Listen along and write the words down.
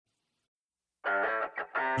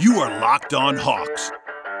You are Locked On Hawks,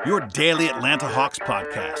 your daily Atlanta Hawks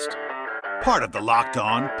podcast. Part of the Locked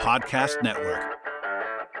On Podcast Network.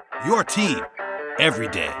 Your team every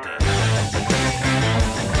day.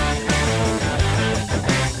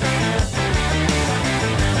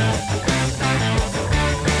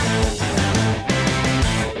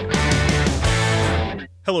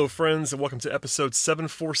 Hello, friends, and welcome to episode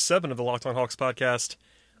 747 of the Locked On Hawks podcast.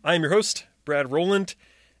 I am your host, Brad Rowland,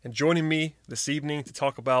 and joining me this evening to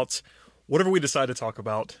talk about whatever we decide to talk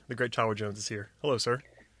about, the great Tyler Jones is here. Hello, sir.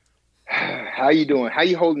 How you doing? How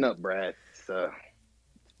you holding up, Brad? It's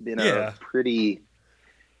been a pretty...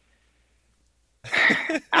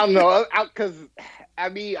 I don't know, because,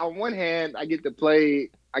 on one hand, I get to play,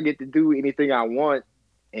 I get to do anything I want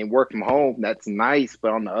and work from home. That's nice,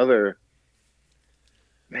 but on the other...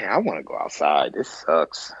 Man, I want to go outside. This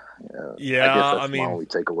sucks. Yeah, I guess that's my only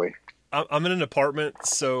takeaway. I'm in an apartment,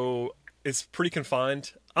 so it's pretty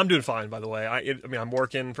confined. I'm doing fine, by the way. I'm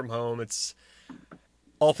working from home. It's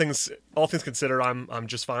all things considered, I'm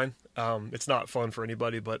just fine. It's not fun for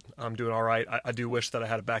anybody, but I'm doing all right. I do wish that I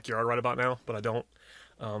had a backyard right about now, but I don't.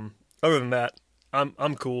 Other than that,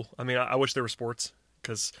 I'm cool. I wish there were sports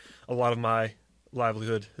because a lot of my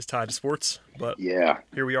livelihood is tied to sports. But yeah,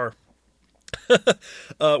 here we are.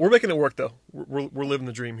 We're making it work though. We're living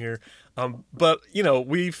the dream here. But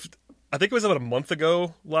I think it was about a month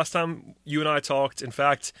ago last time you and I talked. In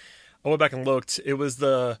fact, I went back and looked. It was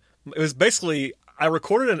basically I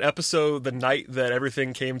recorded an episode the night that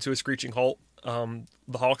everything came to a screeching halt.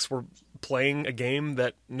 The Hawks were playing a game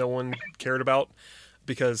that no one cared about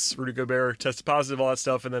because Rudy Gobert tested positive, all that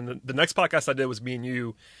stuff. And then the next podcast I did was me and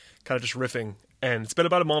you kind of just riffing. And it's been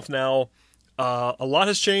about a month now. A lot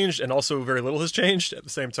has changed, and also very little has changed at the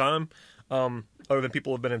same time. Other than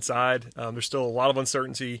people have been inside, there's still a lot of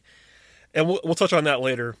uncertainty, and we'll touch on that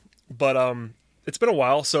later. But it's been a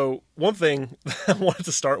while, so one thing I wanted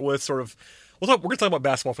to start with, we're going to talk about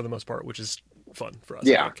basketball for the most part, which is fun for us.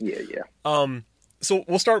 Yeah. So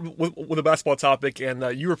we'll start with a basketball topic,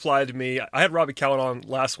 and you replied to me. I had Robbie Cowan on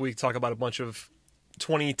last week to talk about a bunch of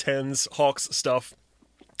 2010s Hawks stuff,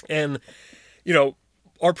 and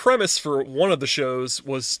our premise for one of the shows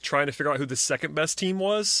was trying to figure out who the second best team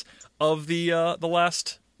was of the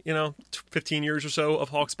last 15 years or so of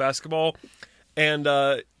Hawks basketball, and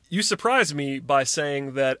you surprised me by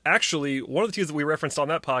saying that actually one of the teams that we referenced on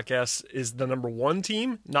that podcast is the number one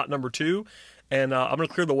team, not number two, and I'm going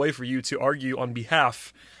to clear the way for you to argue on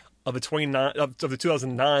behalf of the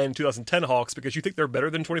 2009-2010 Hawks because you think they're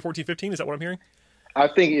better than 2014-15. Is that what I'm hearing? I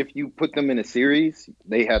think if you put them in a series,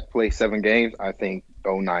 they have played 7 games. I think the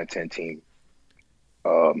 09-10 team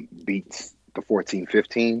beats the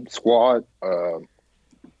 14-15 squad.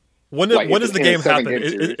 When does the game happen?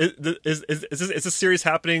 Is this series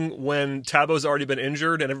happening when Tabo's already been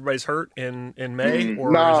injured and everybody's hurt in May?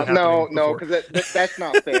 Or no, because that's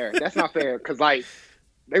not fair. That's not fair because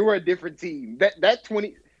they were a different team.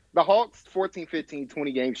 The Hawks 14-15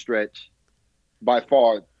 20 game stretch by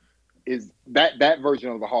far is that version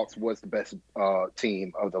of the Hawks was the best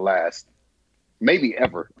team of the last maybe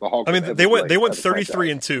ever. The Hawks. They went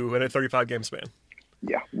 33-2 in a 35 game span.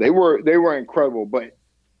 Yeah, they were incredible. But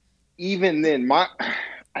even then, I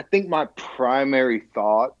think my primary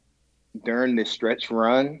thought during this stretch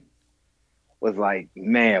run was like,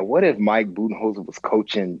 man, what if Mike Budenholzer was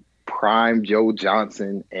coaching prime Joe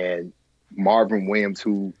Johnson and Marvin Williams,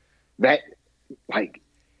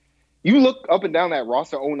 you look up and down that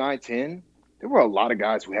roster 09-10, there were a lot of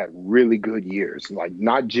guys who had really good years.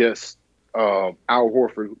 Not just Al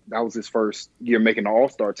Horford, that was his first year making the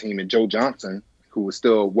All-Star team, and Joe Johnson, who was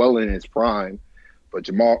still well in his prime. But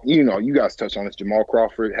Jamal, you guys touched on this. Jamal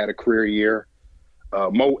Crawford had a career year.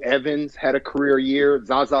 Mo Evans had a career year.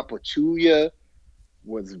 Zaza Pachulia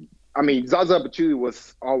was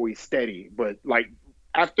always steady. But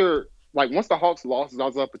once the Hawks lost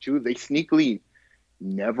Zaza Pachulia, they sneakily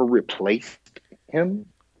never replaced him.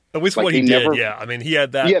 At least what he did, yeah. He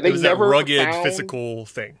had that. Yeah, it was that rugged physical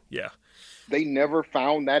thing. Yeah, they never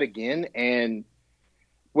found that again. And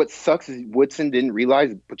what sucks is Woodson didn't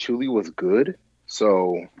realize Pachulia was good,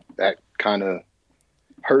 so that kind of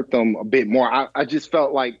hurt them a bit more. I just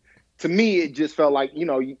felt like, to me, it just felt like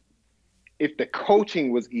if the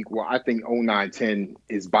coaching was equal, I think 09-10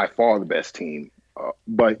 is by far the best team.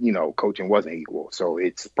 But coaching wasn't equal, so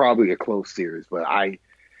it's probably a close series. But I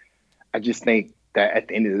just think that at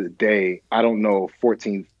the end of the day, I don't know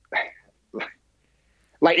 14.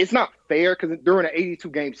 It's not fair because during an 82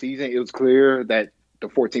 game season, it was clear that the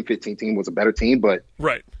 14-15 team was a better team. But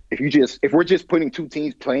right, if we're just putting two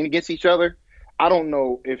teams playing against each other, I don't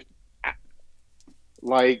know if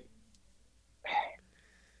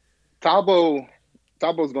Tabo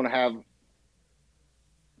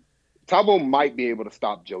might be able to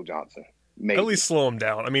stop Joe Johnson. Maybe. At least slow him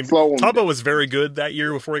down. I mean, Slow him Tabo down. was very good that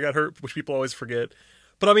year before he got hurt, which people always forget.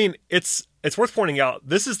 But I mean, it's worth pointing out,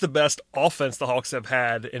 this is the best offense the Hawks have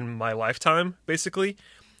had in my lifetime, basically.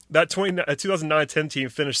 That 2009-10 team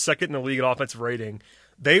finished second in the league in offensive rating.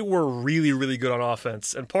 They were really, really good on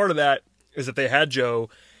offense. And part of that is that they had Joe,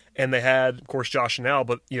 and they had, of course, Josh and Al.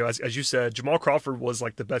 But, you know, as you said, Jamal Crawford was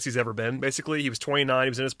like the best he's ever been, basically. He was 29. He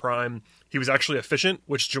was in his prime. He was actually efficient,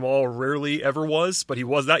 which Jamal rarely ever was, but he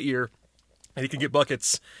was that year. And he could get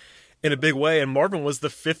buckets in a big way. And Marvin was the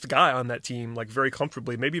fifth guy on that team, like very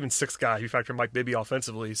comfortably, maybe even sixth guy if you factor Mike Bibby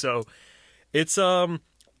offensively. So it's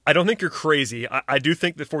I don't think you're crazy. I do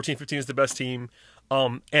think that 14-15 is the best team.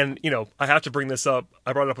 And, you know, I have to bring this up.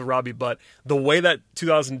 I brought it up with Robbie, but the way that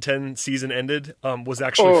 2010 season ended was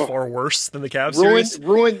actually far worse than the Cavs series.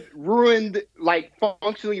 Ruined, like,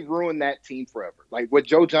 functionally ruined that team forever. Like, what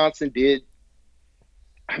Joe Johnson did,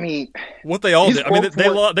 I mean... What they all did. I mean,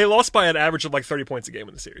 they lost by an average of like 30 points a game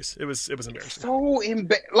in the series. It was embarrassing. So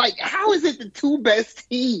like, how is it the two best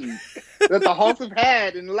teams that the Hawks have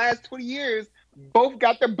had in the last 20 years both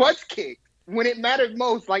got their butts kicked when it mattered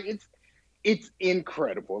most? Like, it's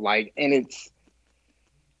incredible. Like, and it's,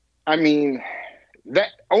 I mean,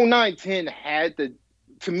 that 09-10 had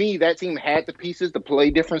to me, that team had the pieces to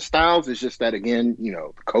play different styles. It's just that, again, you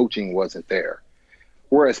know, the coaching wasn't there.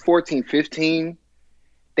 Whereas 14-15,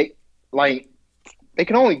 they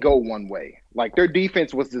can only go one way. Like, their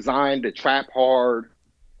defense was designed to trap hard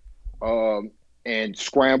and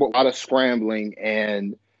scramble, a lot of scrambling.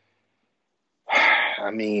 And,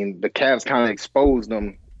 I mean, the Cavs kind of exposed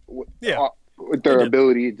them with their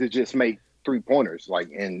ability to just make three-pointers. Like,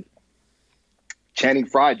 and Channing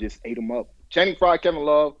Frye just ate them up. Channing Frye, Kevin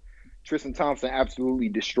Love, Tristan Thompson absolutely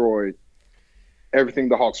destroyed everything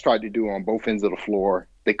the Hawks tried to do on both ends of the floor.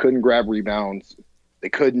 They couldn't grab rebounds. They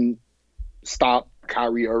couldn't stop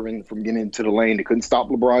Kyrie Irving from getting into the lane. They couldn't stop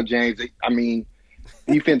LeBron James.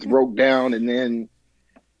 Defense broke down, and then,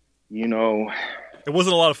 you know, it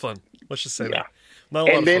wasn't a lot of fun. Let's just say that. Not a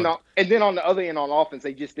lot and then, of fun. And then on the other end, on offense,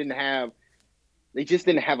 they just didn't have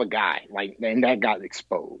a guy. Like, and that got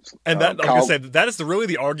exposed. And that, like I said, that is really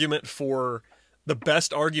the argument for the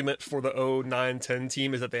best argument for the 09-10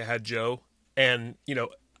 team is that they had Joe. And, you know,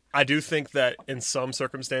 I do think that in some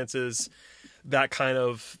circumstances, that kind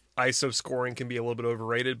of ISO scoring can be a little bit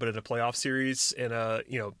overrated, but in a playoff series, you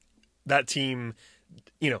know, that team,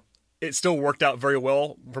 you know, it still worked out very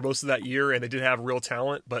well for most of that year, and they did have real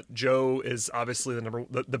talent. But Joe is obviously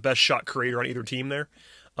the best shot creator on either team there.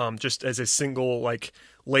 Just as a single, like,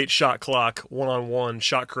 late shot clock, one-on-one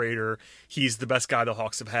shot creator, he's the best guy the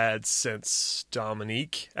Hawks have had since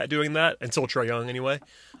Dominique at doing that, until Trae Young anyway.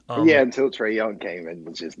 Until Trae Young came and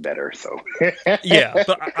was just better. So yeah,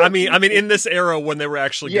 but I mean, in this era when they were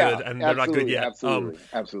actually good, and they're not good yet.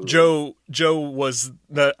 Absolutely. Joe was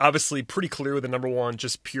obviously pretty clearly the number one,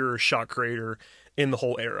 just pure shot creator in the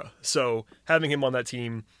whole era. So having him on that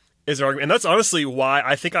team is an argument, and that's honestly why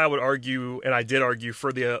I think I would argue, and I did argue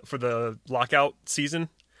for the lockout season,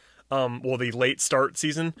 the late start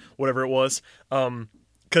season, whatever it was,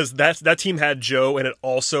 because that team had Joe, and it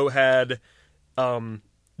also had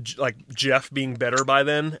like Jeff being better by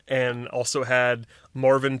then, and also had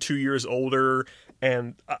Marvin 2 years older,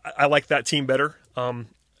 and I like that team better.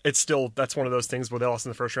 It's still, that's one of those things where they lost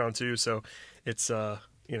in the first round too, so it's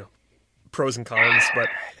you know, pros and cons, but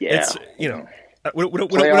it's, you know, we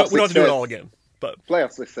don't have to do it all again. But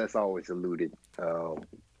playoff success always eluded,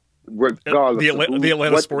 regardless the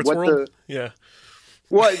Atlanta sports world.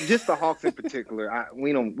 Well, just the Hawks in particular.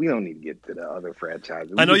 We don't need to get to the other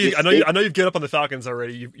franchises. I know you've given up on the Falcons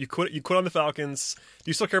already. You quit on the Falcons. Do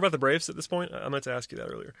you still care about the Braves at this point? I meant to ask you that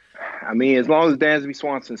earlier. I mean, as long as Dansby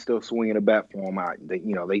Swanson's still swinging a bat for them,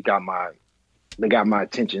 they got my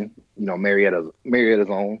attention. You know, Marietta's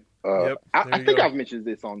own. I think I've mentioned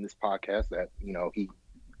this on this podcast that, you know,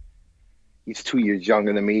 he's 2 years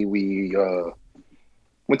younger than me. We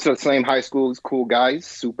went to the same high school. He's a cool guy. He's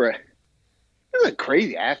super. He's a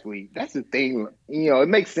crazy athlete. That's the thing. You know, it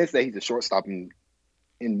makes sense that he's a shortstop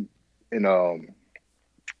in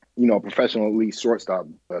professional league shortstop.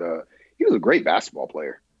 But he was a great basketball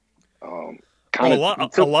player. A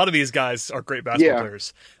lot of these guys are great basketball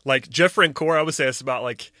players. Like Jeff Francoeur, I would say this about,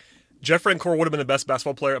 like, Jeff Francoeur would have been the best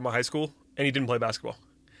basketball player at my high school, and he didn't play basketball.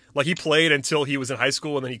 Like, he played until he was in high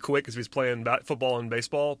school, and then he quit because he was playing football and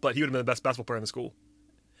baseball. But he would have been the best basketball player in the school.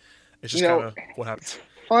 It's just kind of what happens.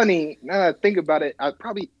 Funny, now that I think about it, I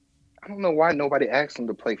don't know why nobody asked him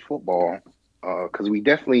to play football, because we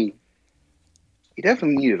definitely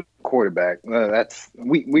needed a quarterback. That's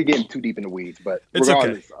we getting too deep in the weeds, but it's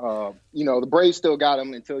regardless, okay. The Braves still got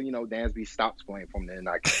him until Dansby stops playing for them.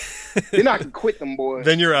 Then I can quit them boys.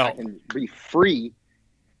 Then you're out. I can be free.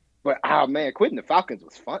 But man, quitting the Falcons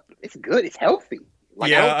was fun. It's good. It's healthy.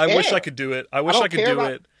 I wish I could do it. I wish I could do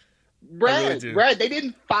it. Brad, they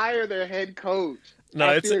didn't fire their head coach. No,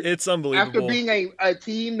 it's unbelievable. After being a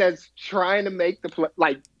team that's trying to make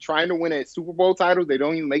trying to win a Super Bowl title, they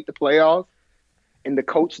don't even make the playoffs, and the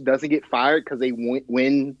coach doesn't get fired because they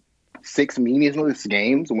win 6 meaningless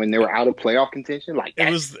games when they were out of playoff contention.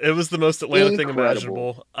 It was the most Atlanta thing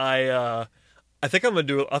incredible. imaginable. I think I'm gonna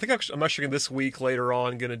do it. I'm actually this week later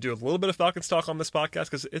on gonna do a little bit of Falcons talk on this podcast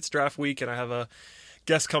because it's draft week and I have a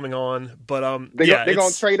guest coming on. But they're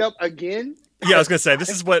gonna trade up again. Yeah, I was gonna say this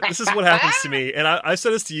is what happens to me, and I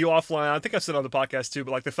said this to you offline. I think I've said it on the podcast too.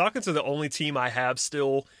 But the Falcons are the only team I have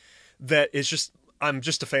still that is just I'm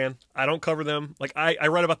just a fan. I don't cover them. I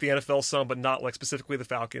write about the NFL some, but not specifically the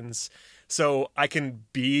Falcons. So I can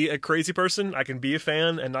be a crazy person. I can be a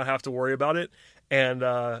fan and not have to worry about it. And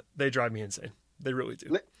they drive me insane. They really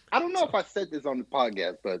do. I don't know if I said this on the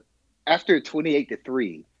podcast, but after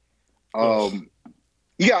 28-3,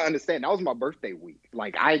 you gotta understand that was my birthday week.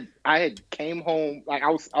 I had came home. I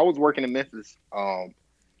was working in Memphis.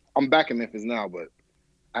 I'm back in Memphis now, but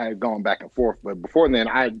I had gone back and forth. But before then,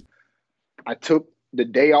 I took the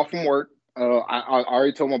day off from work. I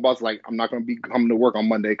already told my boss I'm not gonna be coming to work on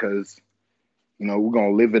Monday because we're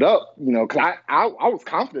gonna live it up. Because I was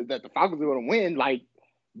confident that the Falcons were gonna win.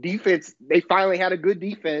 Defense, they finally had a good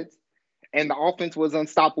defense, and the offense was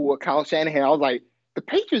unstoppable with Kyle Shanahan. I was like, the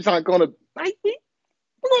Patriots aren't gonna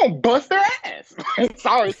we're gonna bust their ass.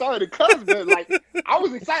 sorry to cuss, but I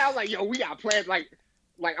was excited. I was like, yo, we got plans.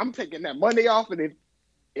 I'm taking that Monday off, and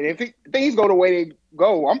if things go the way they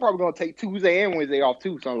go, I'm probably gonna take Tuesday and Wednesday off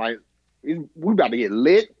too. So we about to get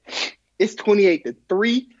lit. It's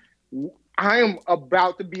 28-3. I am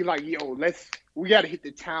about to be yo, we got to hit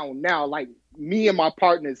the town now. Me and my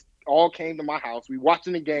partners all came to my house. We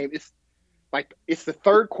watching the game. It's the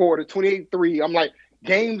third quarter, 28-3. I'm like,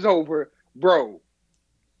 game's over, bro.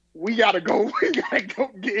 We gotta go. We gotta go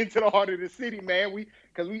get into the heart of the city, man.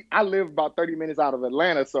 I live about 30 minutes out of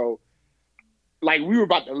Atlanta, so we were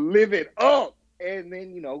about to live it up. And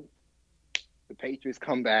then the Patriots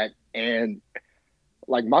come back, and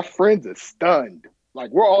my friends are stunned.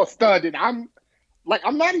 We're all stunned, and I'm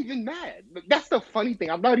not even mad. But that's the funny thing.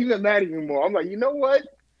 I'm not even mad anymore. I'm like, you know what?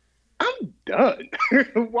 I'm done.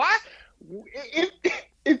 Why?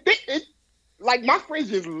 If my friends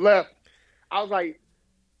just left, I was like,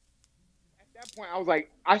 at that point, I was like,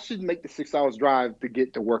 I should make the 6 hours drive to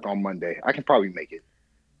get to work on Monday. I can probably make it.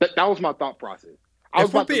 That was my thought process.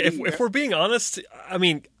 If we're being honest, I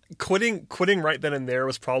mean, quitting right then and there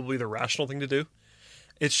was probably the rational thing to do.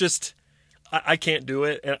 It's just I can't do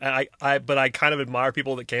it, and but I kind of admire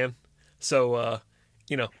people that can. So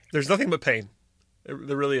there's nothing but pain. There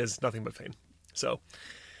really is nothing but pain. So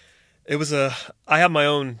it was I have my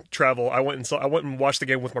own travel. I went and watched the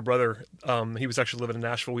game with my brother. He was actually living in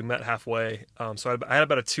Nashville. We met halfway. So I had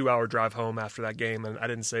about a 2-hour drive home after that game, and I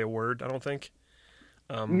didn't say a word. I don't think.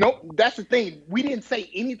 No, that's the thing. We didn't say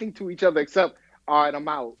anything to each other except, all right, I'm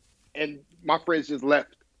out. And my friends just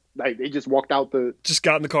left. They just walked out just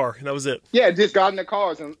got in the car, and that was it. Yeah, just got in the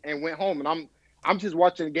cars and went home. And I'm just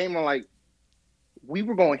watching the game. I'm like, we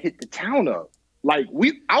were going to hit the town up. I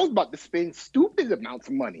was about to spend stupid amounts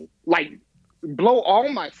of money. Blow all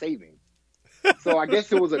my savings. So I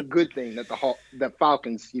guess it was a good thing that the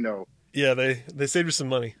Falcons, Yeah, they saved you some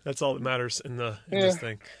money. That's all that matters in this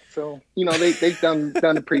thing. So they've done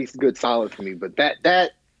a pretty good solid for me, but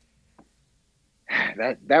that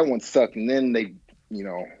one sucked. And then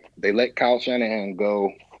they let Kyle Shanahan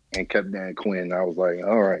go and kept Dan Quinn. I was like,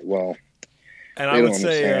 all right, well. And I would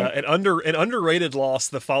say an underrated loss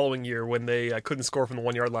the following year when they couldn't score from the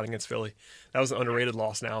 1-yard line against Philly. That was an underrated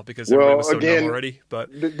loss now because everybody was so dumb already.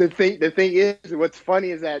 But the thing is, what's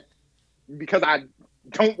funny is that because I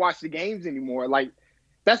don't watch the games anymore,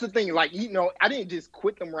 that's the thing. I didn't just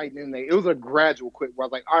quit them right then and there. It was a gradual quit where I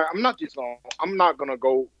was like, all right, I'm not gonna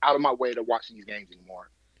go out of my way to watch these games anymore.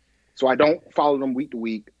 So I don't follow them week to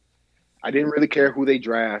week. I didn't really care who they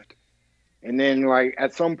draft. And then,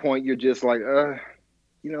 at some point, you're just like, they're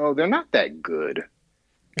not that good.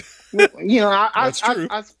 That's true.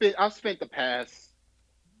 I've spent the past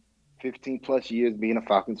 15 plus years being a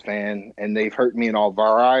Falcons fan, and they've hurt me in a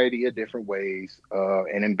variety of different ways,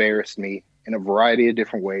 and embarrassed me in a variety of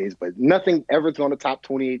different ways. But nothing ever's going to top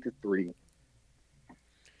 28-3.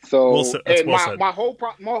 So, my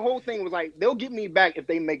whole thing was they'll get me back if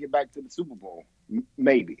they make it back to the Super Bowl,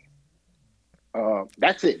 maybe.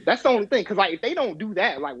 That's it. That's the only thing. Because like, if they don't do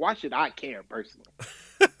that, like, why should I care personally?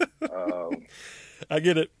 I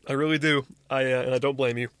get it. I really do. And I don't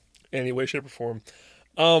blame you in any way, shape, or form.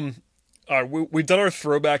 All right, we've done our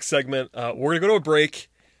throwback segment. We're going to go to a break,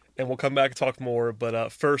 and we'll come back and talk more.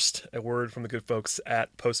 But first, a word from the good folks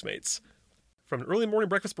at Postmates. From an early morning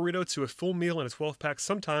breakfast burrito to a full meal and a 12-pack,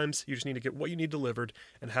 sometimes you just need to get what you need delivered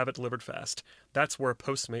and have it delivered fast. That's where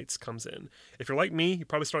Postmates comes in. If you're like me, you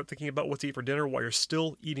probably start thinking about what to eat for dinner while you're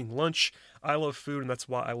still eating lunch. I love food, and that's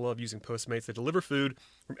why I love using Postmates. They deliver food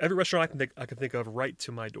from every restaurant I can think of right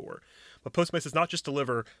to my door. But Postmates does not just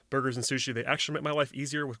deliver burgers and sushi. They actually make my life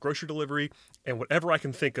easier with grocery delivery and whatever I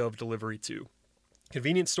can think of delivery too.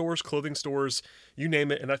 Convenience stores, clothing stores, you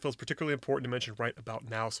name it, and that feels particularly important to mention right about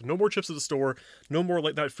now. So no more trips to the store, no more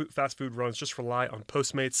late-night fast food runs, just rely on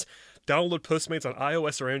Postmates. Download Postmates on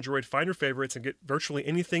iOS or Android, find your favorites, and get virtually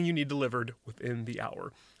anything you need delivered within the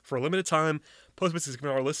hour. For a limited time, Postmates is giving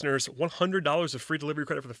our listeners $100 of free delivery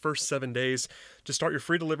credit for the first 7 days. To start your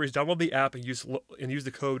free deliveries, download the app and use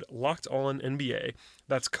the code LOCKEDONNBA.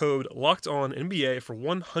 That's code LOCKEDONNBA for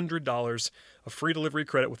 $100 of free delivery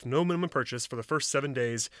credit with no minimum purchase for the first 7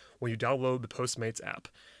 days when you download the Postmates app.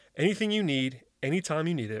 Anything you need, anytime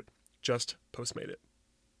you need it, just Postmate it.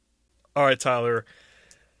 All right, Tyler,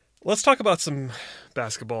 let's talk about some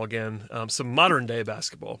basketball again, some modern day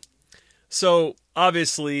basketball. So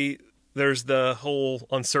obviously there's the whole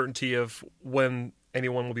uncertainty of when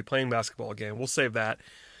anyone will be playing basketball again. We'll save that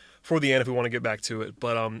for the end if we want to get back to it.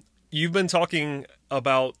 But you've been talking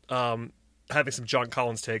about having some John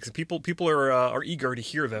Collins takes, and people are eager to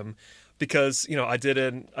hear them because I've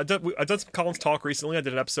done some Collins talk recently. I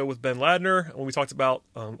did an episode with Ben Ladner when we talked about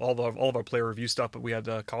all of our player review stuff. But we had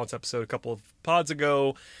a Collins episode a couple of pods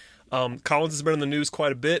ago. Collins has been in the news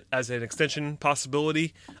quite a bit as an extension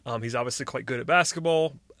possibility. He's obviously quite good at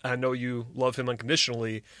basketball. I know you love him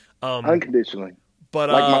unconditionally. Unconditionally. But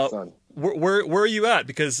like my son. Where are you at?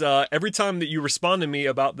 Because every time that you respond to me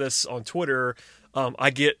about this on Twitter, I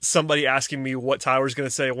get somebody asking me what Tyler's going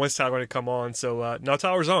to say, when's Tyler going to come on. So now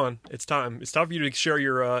Tyler's on. It's time. It's time for you to share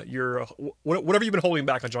your whatever you've been holding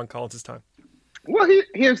back on John Collins this time. Well,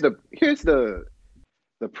 here's the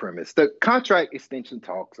premise. The contract extension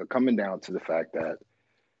talks are coming down to the fact that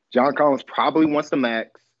John Collins probably wants the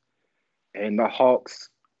max, and the Hawks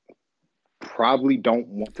probably don't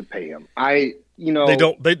want to pay him. They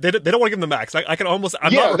don't want to give him the max.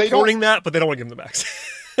 I'm not reporting that, but they don't want to give him the max.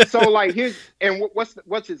 So like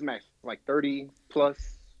what's his max? Like 30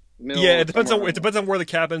 plus mil? Yeah, it depends on where the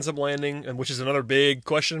cap ends up landing, and which is another big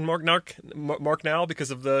question mark now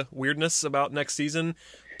because of the weirdness about next season.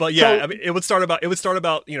 But yeah, it would start about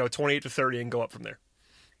 28 to 30 and go up from there.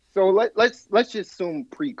 So let's just assume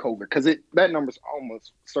pre-COVID, because that number's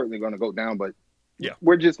almost certainly going to go down. But yeah,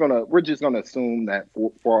 we're just gonna assume that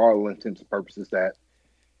for all intents and purposes that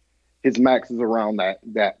his max is around that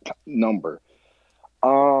number.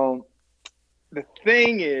 The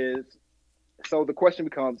thing is, so the question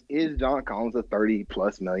becomes: is John Collins a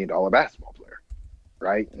 $30+ million basketball player?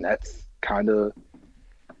 Right, and that's kind of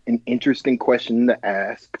an interesting question to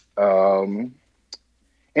ask. And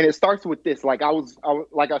it starts with this. Like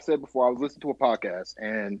I said before, I was listening to a podcast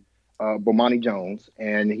and Bomani Jones,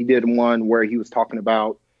 and he did one where he was talking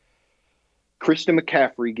about Christian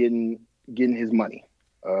McCaffrey getting his money,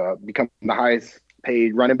 becoming the highest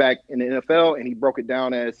paid running back in the NFL, and he broke it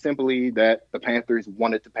down as simply that the Panthers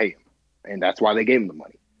wanted to pay him, and that's why they gave him the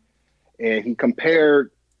money. And he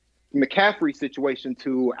compared McCaffrey's situation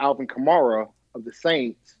to Alvin Kamara of the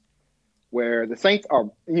Saints, where the Saints are,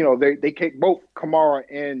 they both Kamara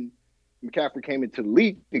and McCaffrey came into the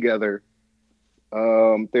league together.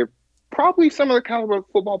 They're probably similar caliber of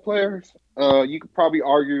football players. You could probably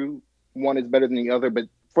argue one is better than the other, but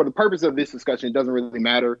for the purpose of this discussion, it doesn't really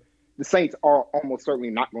matter. The Saints are almost certainly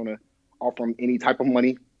not going to offer him any type of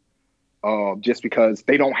money, just because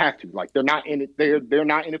they don't have to. Like they're not in it. They're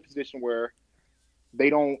not in a position where they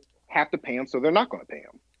don't have to pay him, so they're not going to pay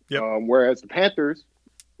him. Yep. Whereas the Panthers,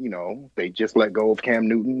 they just let go of Cam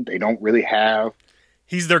Newton. They don't really have.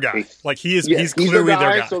 He's their guy. He's clearly their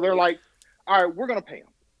guy. So they're like, all right, we're going to pay him.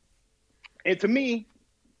 And to me,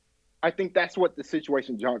 I think that's what the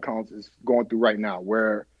situation John Collins is going through right now,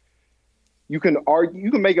 where you can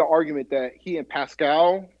make an argument that he and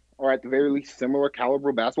Pascal are at the very least similar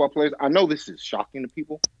caliber basketball players. I know this is shocking to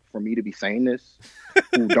people for me to be saying this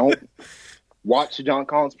who don't watch John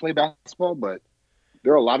Collins play basketball, but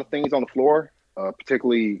there are a lot of things on the floor,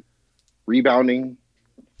 particularly rebounding,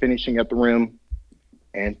 finishing at the rim,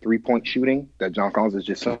 and three-point shooting that John Collins is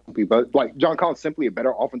just simply, but like John Collins is simply a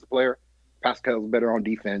better offensive player. Pascal's better on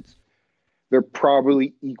defense. They're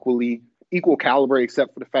probably equally equal caliber,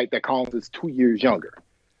 except for the fact that Collins is 2 years younger.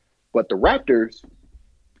 But the Raptors,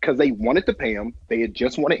 because they wanted to pay him, they had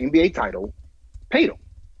just won an NBA title, paid him,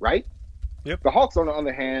 right? Yep. The Hawks, on the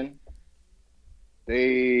other hand,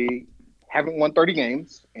 they haven't won 30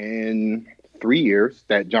 games in 3 years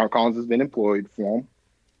that John Collins has been employed for them.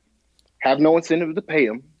 Have no incentive to pay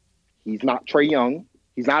him. He's not Trae Young.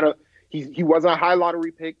 He wasn't a high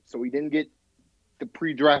lottery pick, so he didn't get the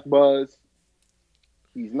pre-draft buzz.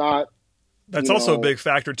 He's not. That's also a big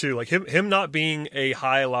factor too. Like him not being a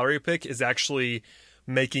high lottery pick is actually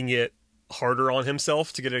making it harder on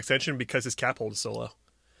himself to get an extension because his cap hold is so low.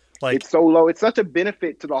 Like it's so low. It's such a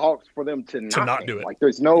benefit to the Hawks for them to not do it. Like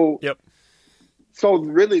there's no. Yep. So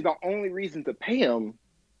really, the only reason to pay him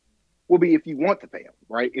will be if you want to pay him,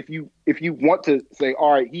 right? If you want to say,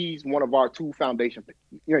 all right, he's one of our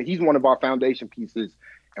he's one of our foundation pieces,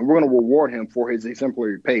 and we're going to reward him for his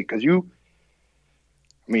exemplary pay. Because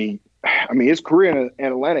his career in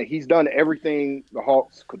Atlanta, he's done everything the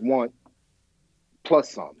Hawks could want,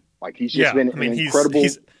 plus some. Like he's just been incredible.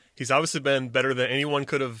 He's obviously been better than anyone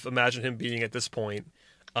could have imagined him being at this point.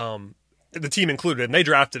 The team included, and they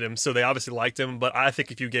drafted him, so they obviously liked him. But I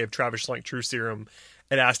think if you gave Travis Schlenk true serum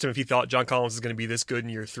and asked him if he thought John Collins is going to be this good in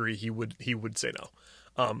year 3, he would say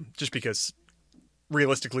no. Just because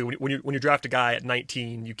realistically, when you draft a guy at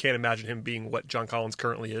 19, you can't imagine him being what John Collins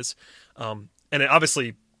currently is. And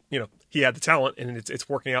obviously, he had the talent, and it's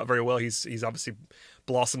working out very well. He's obviously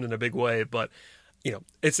blossomed in a big way, but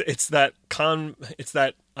it's that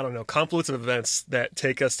I don't know, confluence of events that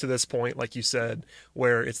take us to this point, like you said,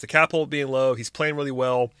 where it's the cap hold being low. He's playing really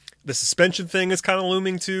well. The suspension thing is kind of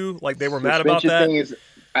looming too. Like they were mad about that. Suspension thing is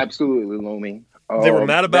absolutely looming. They were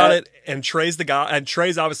mad about it, and Trae's the guy, and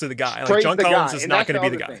Trae's obviously the guy. Like John Collins is not going to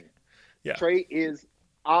be the guy. Thing. Yeah, Trae is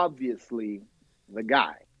obviously the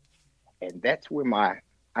guy, and that's where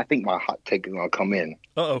I think my hot take is going to come in.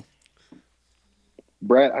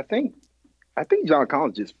 Brad, I think John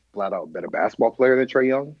Collins just flat out a better basketball player than Trae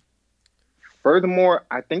Young. Furthermore,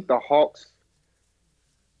 I think the Hawks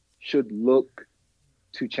should look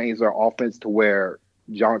to change their offense to where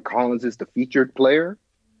John Collins is the featured player.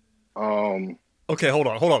 Okay, hold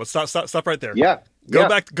on. Stop right there. Yeah. Go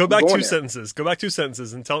back 2 sentences. Go back 2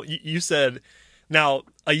 sentences and tell you said now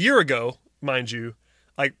a year ago, mind you,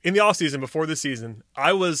 like in the offseason before this season,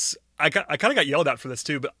 I kind of got yelled at for this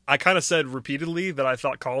too, but I kind of said repeatedly that I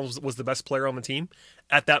thought Collins was the best player on the team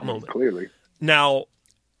at that moment. Clearly. Now,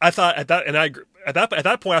 I thought at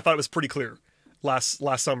that point I thought it was pretty clear last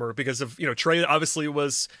summer because of Trae obviously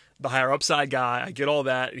was the higher upside guy. I get all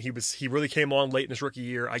that. He really came on late in his rookie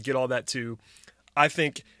year. I get all that too. I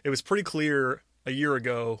think it was pretty clear a year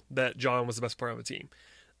ago that John was the best player on the team.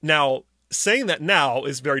 Now, saying that now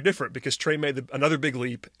is very different because Trae made another big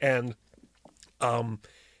leap and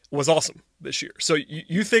was awesome this year. So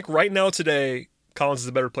you think right now today Collins is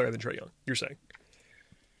a better player than Trae Young? You're saying?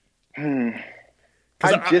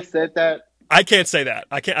 I just said that. I can't say that.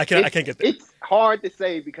 I can't get there. It's hard to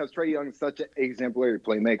say because Trae Young is such an exemplary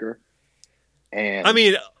playmaker. And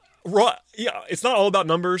it's not all about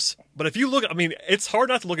numbers, but if you look, it's hard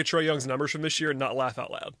not to look at Trae Young's numbers from this year and not laugh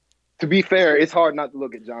out loud. To be fair, it's hard not to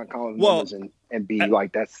look at John Collins' numbers and be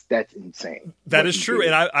like, that's insane. That is true,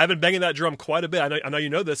 and I've been banging that drum quite a bit. I know you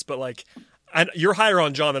know this, but you're higher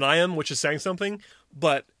on John than I am, which is saying something.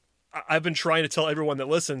 But I've been trying to tell everyone that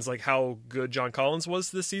listens how good John Collins was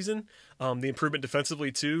this season, the improvement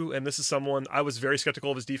defensively too. And this is someone I was very skeptical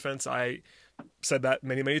of his defense. I said that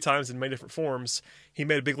many, many times in many different forms. He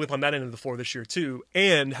made a big leap on that end of the floor this year too,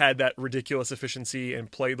 and had that ridiculous efficiency and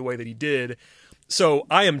played the way that he did. So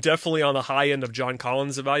I am definitely on the high end of John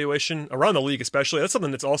Collins' evaluation around the league, especially. That's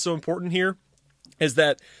something that's also important here, is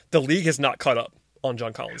that the league has not caught up on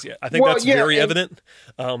John Collins yet. I think that's very evident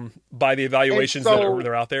by the evaluations that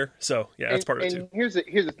are out there. So that's part of it too. Here's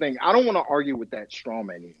the thing. I don't want to argue with that straw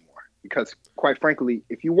man anymore because, quite frankly,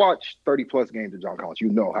 if you watch 30 plus games of John Collins, you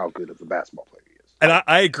know how good of a basketball player he is. And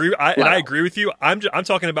I agree. I agree with you. I'm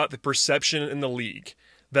talking about the perception in the league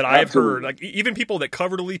that I've heard, like even people that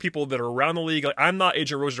cover the league, people that are around the league. Like I'm not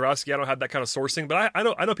Adrian Wojnarowski. I don't have that kind of sourcing, but I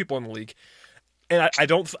know people in the league, and I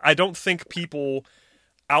don't think people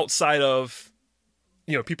outside of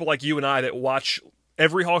people like you and I that watch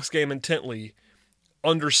every Hawks game intently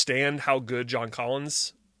understand how good John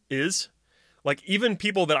Collins is. Like even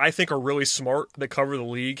people that I think are really smart that cover the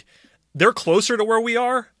league, they're closer to where we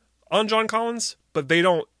are on John Collins, but they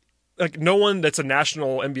don't. Like no one that's a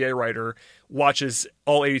national NBA writer watches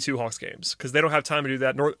all 82 Hawks games because they don't have time to do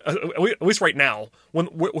that. Nor at least right now,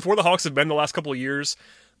 with where the Hawks have been the last couple of years,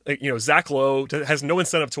 Zach Lowe has no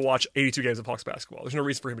incentive to watch 82 games of Hawks basketball. There's no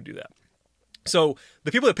reason for him to do that. So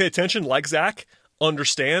the people that pay attention, like Zach,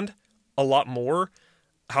 understand a lot more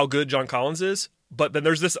how good John Collins is. But then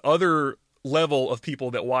there's this other level of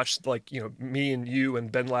people that watch, like, me and you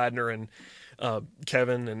and Ben Ladner and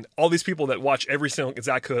Kevin and all these people that watch every single,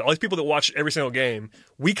 Zach Hood, all these people that watch every single game.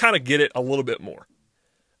 We kind of get it a little bit more.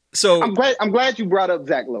 So I'm glad you brought up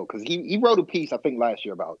Zach Lowe, because he wrote a piece, I think, last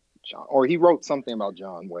year about John, or he wrote something about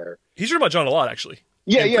John where he's written about John a lot, actually.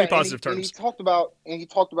 Yeah, in yeah. pretty positive terms. And he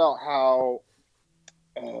talked about how,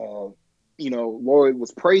 Lloyd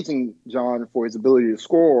was praising John for his ability to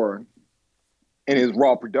score and his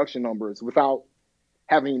raw production numbers without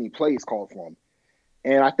having any plays called for him.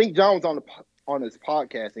 And I think John was on his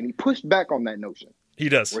podcast, and he pushed back on that notion. He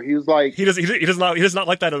does. Where he was like, he does not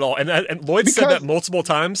like that at all. And Lloyd said that multiple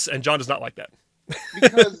times, and John does not like that.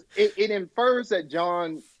 Because it infers that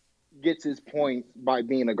John gets his point by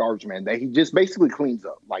being a garbage man, that he just basically cleans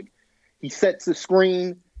up. Like, he sets the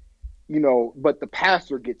screen, but the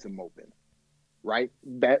passer gets him open, right?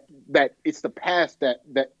 That it's the pass that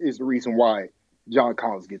is the reason why John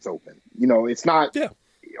Collins gets open. It's not,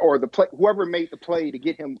 or the play, whoever made the play to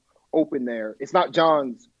get him open there. It's not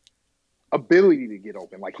John's ability to get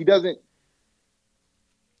open. Like, he doesn't,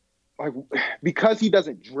 because he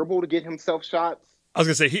doesn't dribble to get himself shots. I was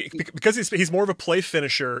gonna say because he's more of a play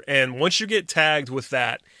finisher, and once you get tagged with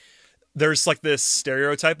that, there's like this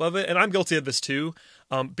stereotype of it, and I'm guilty of this too,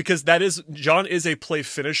 because John is a play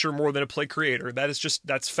finisher more than a play creator.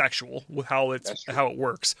 That's factual with how it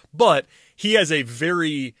works. But he has a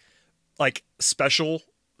very special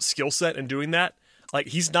skill set in doing that. Like,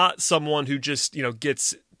 he's not someone who just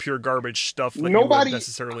gets pure garbage stuff. Like, nobody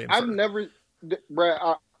necessarily. Brad,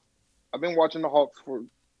 I've been watching the Hawks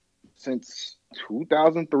since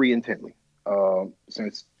 2003 intently,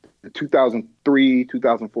 since the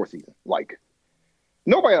 2003-2004 season. Like,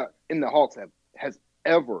 nobody in the Hawks has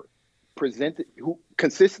ever who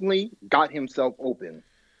consistently got himself open,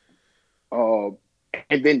 and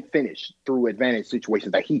then finished through advantage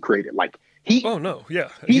situations that he created. Like, he's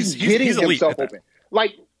getting himself open.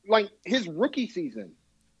 Like his rookie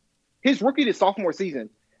to sophomore season.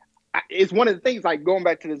 It's one of the things, like, going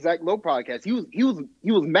back to the Zach Lowe podcast,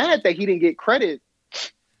 he was mad that he didn't get credit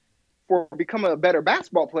for becoming a better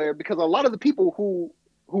basketball player, because a lot of the people who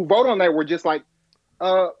vote on that were just like,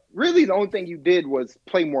 really the only thing you did was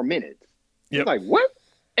play more minutes. Yep. Like, what?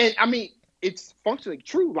 And I mean, it's functionally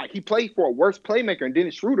true. Like, he played for a worse playmaker than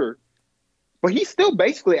Dennis Schroeder, but he still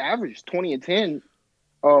basically averaged 20 and 10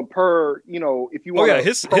 per, if you want. Oh yeah,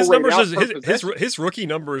 his numbers, his rookie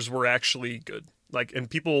numbers were actually good. Like, and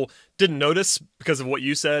people didn't notice because of what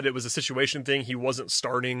you said. It was a situation thing. He wasn't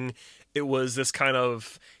starting. It was this kind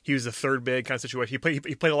of, he was a third big kind of situation.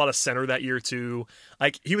 He played a lot of center that year too.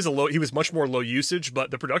 Like, he was much more low usage,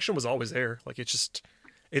 but the production was always there. Like, it's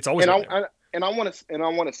always there. And I want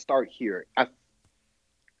to start here.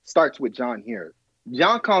 Starts with John here.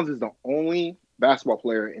 John Collins is the only basketball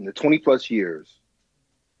player in the 20 plus years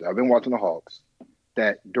that I've been watching the Hawks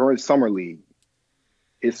that during summer league,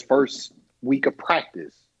 his first week of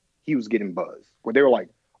practice, he was getting buzz where they were like,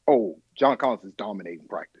 "Oh, John Collins is dominating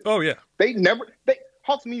practice." Oh yeah,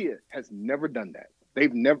 Hawks media has never done that.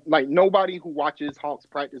 They've never, nobody who watches Hawks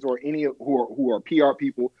practice or any who are PR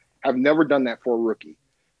people have never done that for a rookie,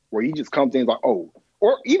 where he just comes in like, "Oh,"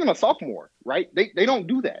 or even a sophomore, right? They don't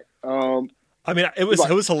do that. I mean, it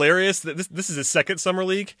was hilarious that this is his second summer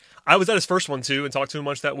league. I was at his first one too and talked to him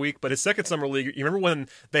much that week. But his second summer league, you remember when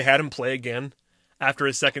they had him play again? After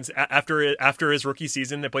his rookie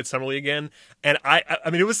season, they played summer league again, and I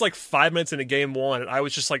mean, it was like 5 minutes into game one, and I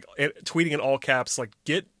was just like tweeting in all caps, like,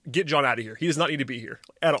 get John out of here. He does not need to be here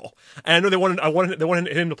at all. And I know they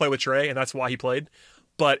wanted him to play with Trey, and that's why he played.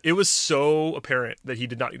 But it was so apparent that he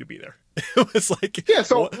did not need to be there. It was like, yeah.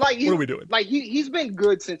 So what are we doing? Like, he's been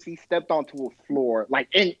good since he stepped onto a floor. Like,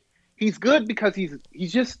 and he's good because he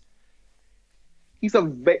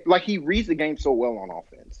reads the game so well on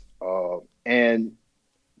offense. And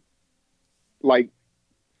like,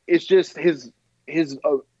 it's just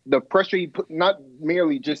the pressure he put, not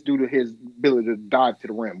merely just due to his ability to dive to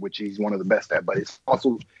the rim, which he's one of the best at, but it's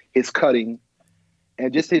also his cutting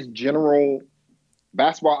and just his general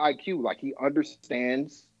basketball IQ. Like, he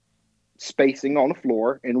understands spacing on the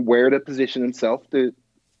floor and where to position himself to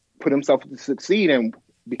put himself to succeed. And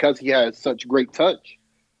because he has such great touch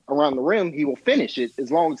around the rim, he will finish it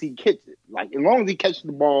as long as he gets it. Like, as long as he catches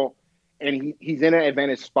the ball and he's in an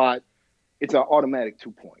advantage spot, it's an automatic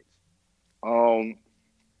 2 points.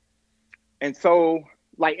 And so,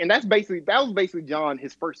 like, and that was basically John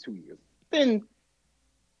his first 2 years. Then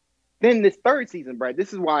this third season, Brad,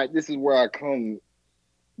 this is where I come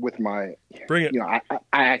with my, Bring it. I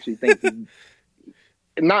actually think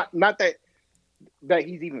not that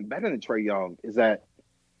he's even better than Trae Young is that,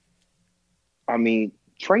 I mean,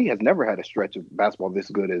 Trae has never had a stretch of basketball this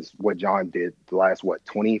good as what John did the last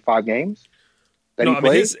 25 games that he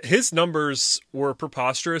played. His numbers were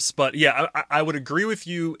preposterous, but yeah, I would agree with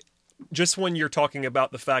you. Just when you're talking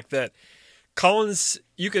about the fact that Collins,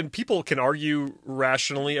 people can argue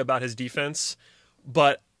rationally about his defense,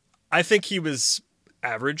 but I think he was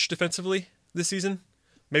average defensively this season.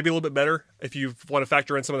 Maybe a little bit better if you want to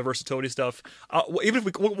factor in some of the versatility stuff. Even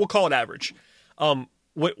if we'll call it average.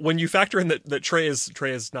 When you factor in that Trae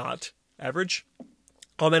is not average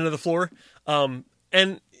on the end of the floor,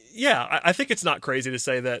 and yeah, I think it's not crazy to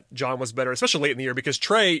say that John was better, especially late in the year, because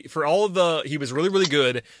Trae, for all of he was really, really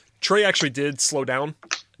good. Trae actually did slow down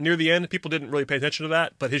near the end. People didn't really pay attention to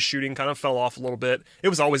that, but his shooting kind of fell off a little bit. It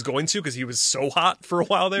was always going to because he was so hot for a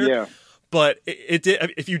while there. Yeah. But it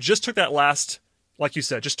did. If you just took that last, like you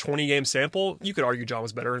said, just 20-game sample, you could argue John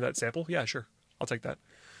was better in that sample. Yeah, sure. I'll take that.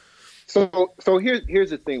 So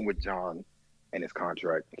here's the thing with John and his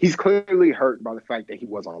contract. He's clearly hurt by the fact that he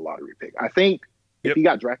was on a lottery pick. I think if he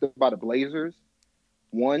got drafted by the Blazers,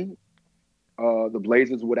 the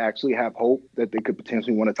Blazers would actually have hope that they could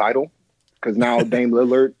potentially win a title because now Dame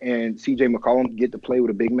Lillard and CJ McCollum get to play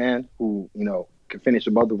with a big man who, can finish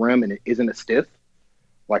above the rim and it isn't a stiff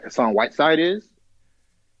like Hassan Whiteside is,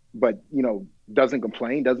 but, doesn't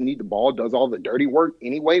complain, doesn't need the ball, does all the dirty work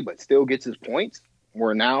anyway, but still gets his points.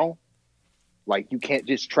 Where now, you can't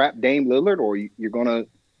just trap Dame Lillard or you're going to,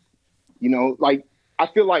 I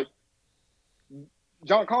feel like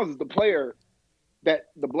John Collins is the player that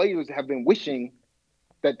the Blazers have been wishing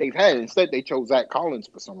that they've had. Instead, they chose Zach Collins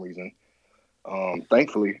for some reason.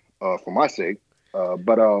 Thankfully, for my sake.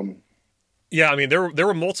 Yeah, I mean, there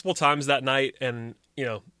were multiple times that night, and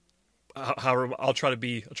however, I'll try to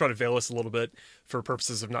veil this a little bit for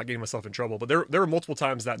purposes of not getting myself in trouble. But there were multiple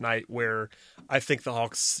times that night where I think the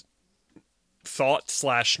Hawks thought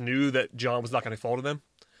 / knew that John was not going to fall to them,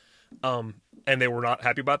 and they were not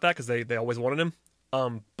happy about that because they always wanted him.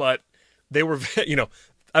 But they were,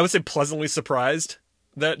 I would say pleasantly surprised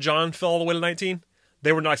that John fell all the way to 19.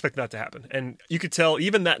 They were not expecting that to happen, and you could tell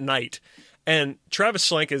even that night. And Travis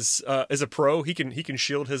Schlenk is a pro. He can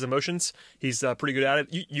shield his emotions. He's pretty good at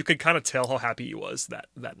it. You could kind of tell how happy he was that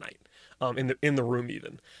night, in the room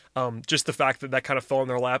even. Just the fact that kind of fell in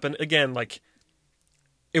their lap. And again,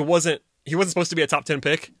 he wasn't supposed to be a top 10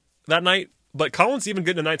 pick that night. But Collins even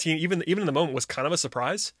getting to 19, even in the moment, was kind of a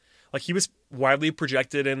surprise. He was widely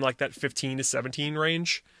projected in that 15 to 17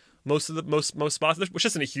 range. Most spots, which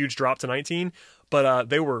isn't a huge drop to 19, but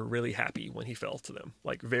they were really happy when he fell to them,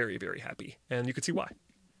 very, very happy, and you could see why.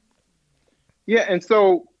 Yeah, and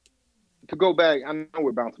so to go back, I know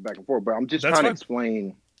we're bouncing back and forth, but I'm just trying to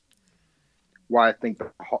explain why I think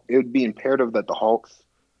it would be imperative that the Hawks,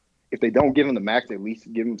 if they don't give him the max, at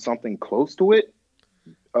least give him something close to it.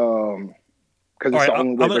 Because it's the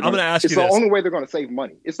only way they're going to ask you this. It's the only way they're going to save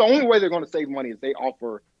money. It's the only way they're going to save money is they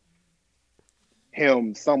offer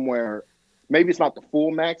him somewhere. Maybe it's not the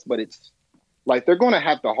full max, but it's they're going to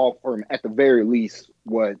have to offer him at the very least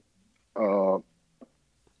what Jaylen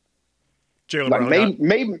Brown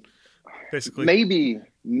maybe basically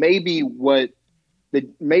maybe what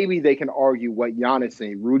maybe they can argue what Giannis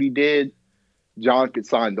and Rudy did. John could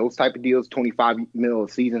sign those type of deals, $25 million a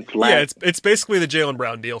season flat. Yeah, it's basically the Jaylen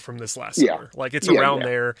Brown deal from this last summer. It's around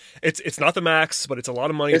there. It's not the max, but it's a lot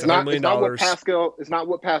of money. It's $100 million. It's not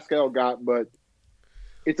what Pascal got, but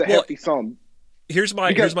it's a hefty sum. Here's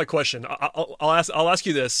my question. I'll ask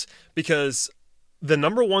you this because the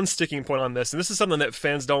number one sticking point on this, and this is something that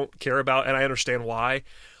fans don't care about, and I understand why,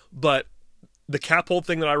 but the cap hold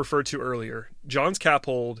thing that I referred to earlier, John's cap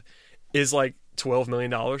hold is $12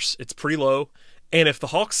 million. It's pretty low. And if the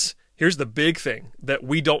Hawks, here's the big thing that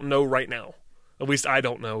we don't know right now, at least I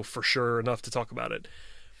don't know for sure enough to talk about it.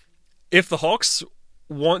 If the Hawks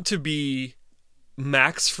want to be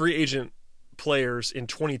max free agent players in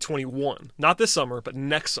 2021, not this summer, but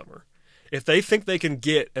next summer, if they think they can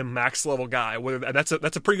get a max level guy, and that's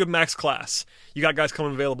a pretty good max class. You got guys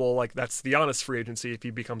coming available, that's the Giannis free agency if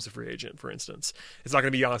he becomes a free agent, for instance. It's not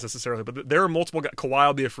going to be Giannis necessarily, but there are multiple guys. Kawhi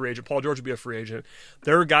will be a free agent. Paul George will be a free agent.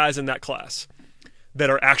 There are guys in that class that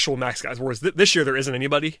are actual max guys, whereas this year there isn't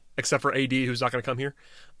anybody except for AD who's not going to come here.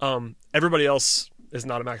 Everybody else is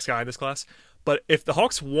not a max guy in this class. But if the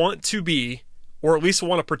Hawks want to be, or at least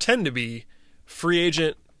want to pretend to be, free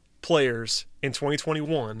agent players in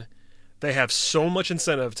 2021, they have so much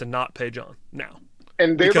incentive to not pay John now.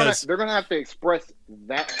 And they're gonna have to express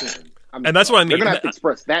that to him. I mean, and that's what I mean. They're gonna have to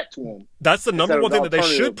express that to him. That's the number one thing that they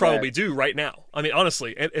should probably bad. do right now. I mean,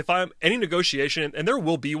 honestly, if I'm any negotiation, and there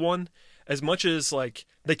will be one, as much as like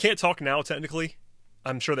they can't talk now technically.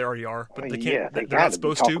 I'm sure they already are, but they can't. They're not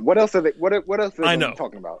supposed to. What else are they? What else are they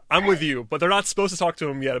talking about? I'm with you, but they're not supposed to talk to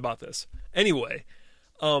him yet about this. Anyway,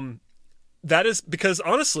 that is because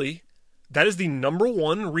honestly, that is the number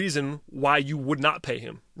one reason why you would not pay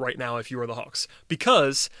him right now if you were the Hawks.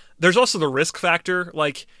 Because there's also the risk factor.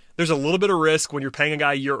 Like, there's a little bit of risk when you're paying a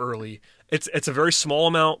guy a year early. It's a very small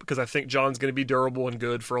amount because I think John's going to be durable and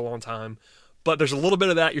good for a long time. But there's a little bit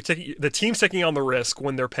of that. The team's taking on the risk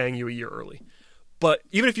when they're paying you a year early. But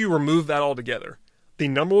even if you remove that altogether, the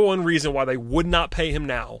number one reason why they would not pay him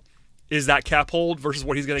now is that cap hold versus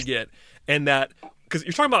what he's going to get. And that, because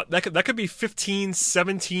you're talking about, that could be $15,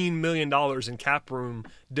 $17 million in cap room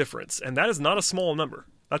difference. And that is not a small number.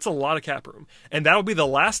 That's a lot of cap room. And that'll be the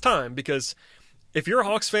last time, because if you're a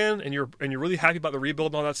Hawks fan and you're really happy about the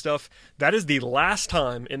rebuild and all that stuff, that is the last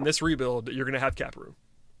time in this rebuild that you're going to have cap room,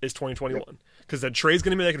 is 2021. Because then Trey's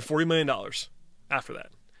going to be making $40 million after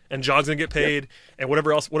that. And John's going to get paid, and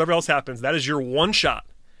whatever else happens, that is your one shot.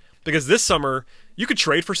 Because this summer, you could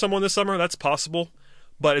trade for someone this summer, that's possible.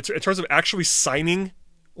 But in terms of actually signing,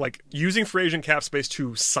 like using free agent cap space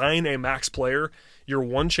to sign a max player, your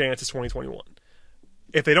one chance is 2021.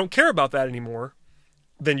 If they don't care about that anymore,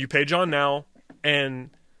 then you pay John now, and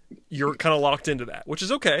you're kind of locked into that, which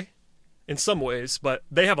is okay in some ways, but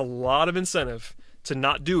they have a lot of incentive to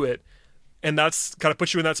not do it, and that's kind of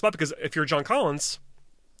puts you in that spot, because if you're John Collins,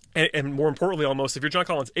 and more importantly almost, if you're John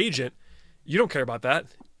Collins' agent, you don't care about that.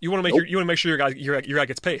 You want to make sure your guy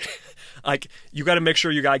gets paid. Like, you got to make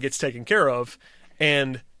sure your guy gets taken care of.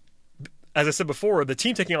 And as I said before, the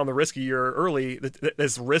team taking on the risk a year early,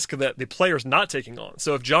 there's risk that the player's not taking on.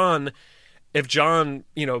 So if John,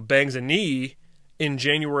 bangs a knee in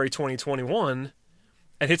January 2021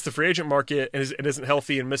 and hits the free agent market and isn't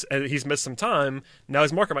healthy and he's missed some time, now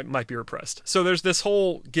his market might be repressed. So there's this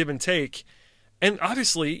whole give and take. And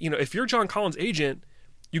obviously, if you're John Collins' agent,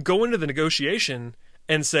 you go into the negotiation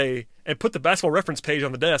and put the Basketball Reference page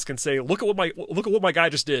on the desk and say, look at what my guy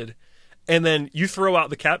just did, and then you throw out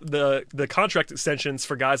the contract extensions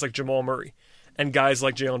for guys like Jamal Murray and guys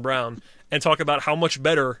like Jaylen Brown, and talk about how much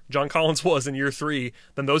better John Collins was in year 3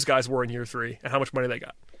 than those guys were in year 3, and how much money they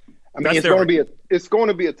got. I mean, it's going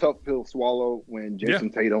to be a tough pill to swallow when Jason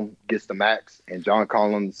Tatum gets the max and John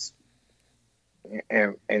Collins,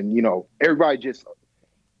 and everybody just.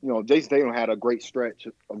 Jason Tatum had a great stretch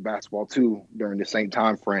of basketball too during the same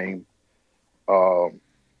time frame,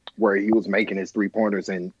 where he was making his 3-pointers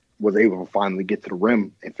and was able to finally get to the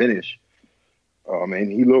rim and finish.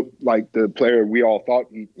 And he looked like the player we all thought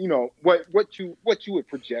what you would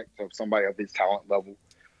project of somebody of his talent level.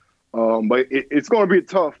 But it's going to be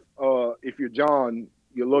tough if you're John.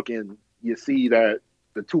 You're looking, you see that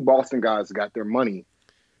the 2 Boston guys got their money.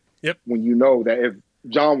 Yep. When you know that if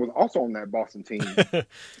John was also on that Boston team,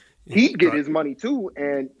 he'd get his money too.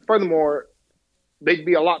 And furthermore, they'd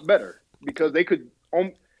be a lot better because they could,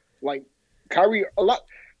 Kyrie,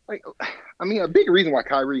 a big reason why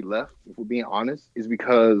Kyrie left, if we're being honest, is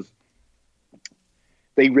because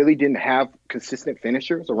they really didn't have consistent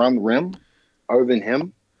finishers around the rim other than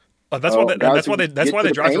him. That's why they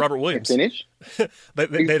drafted Robert Williams. Finish.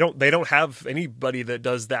 they don't have anybody that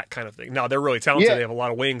does that kind of thing. Now they're really talented. Yeah. They have a lot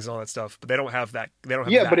of wings and all that stuff, but they don't have that. They don't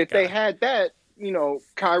have. Yeah, that but if guy. they had that,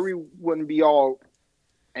 Kyrie wouldn't be all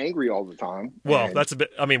angry all the time. Well, that's a bit.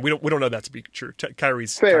 I mean, we don't know that to be true.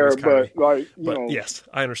 Kyrie's fair, Kyrie. but yes,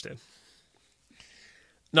 I understand.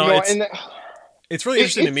 No, it's really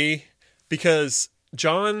interesting to me because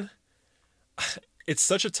John. It's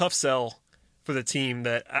such a tough sell for the team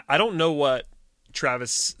that I don't know what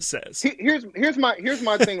Travis says. Here's my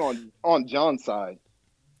thing on John's side,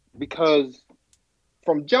 because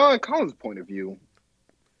from John Collins' point of view,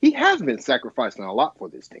 he has been sacrificing a lot for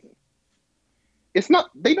this team. It's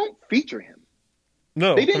not, they don't feature him.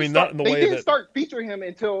 No, not in the way they didn't start featuring him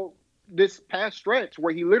until this past stretch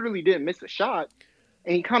where he literally didn't miss a shot,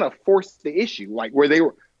 and he kind of forced the issue, like where they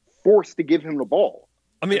were forced to give him the ball.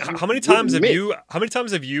 I mean, how many times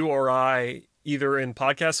have you or I, either in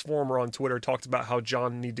podcast form or on Twitter, talked about how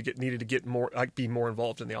John needed to get more, be more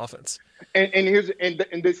involved in the offense? And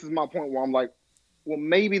this is my point where I'm like, well,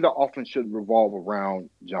 maybe the offense should revolve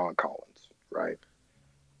around John Collins, right?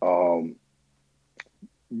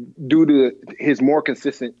 Due to his more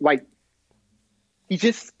consistent, he's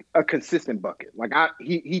just a consistent bucket.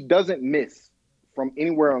 He doesn't miss from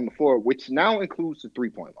anywhere on the floor, which now includes the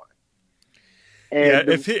 3-point line. And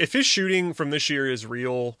if his shooting from this year is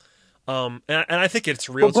real, And I think it's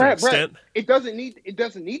real But to an Brad, extent. it doesn't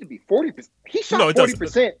need to be 40%. He shot No, it doesn't.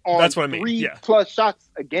 40% on That's what I mean. 3 Yeah. plus shots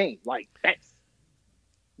a game. Like that's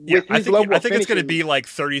Yeah, with his level I of think it's going to finishing- be like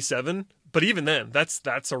 37, but even then,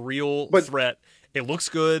 that's a real But- threat. It looks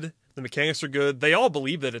good. The mechanics are good. They all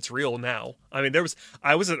believe that it's real now. I mean,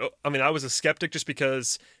 I was a skeptic just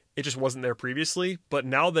because it just wasn't there previously, but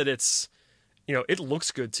now that it's, it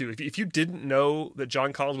looks good too. If you didn't know that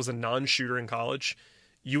John Collins was a non-shooter in college,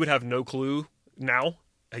 you would have no clue now.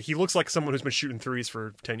 He looks like someone who's been shooting threes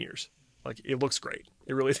for 10 years. Like, it looks great.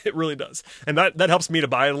 It really does. And that helps me to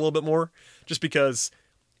buy it a little bit more, just because,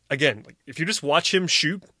 again, like, if you just watch him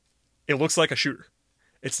shoot, it looks like a shooter.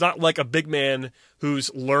 It's not like a big man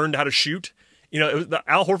who's learned how to shoot.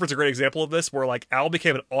 Al Horford's a great example of this, where like Al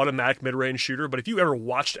became an automatic mid-range shooter. But if you ever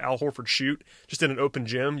watched Al Horford shoot just in an open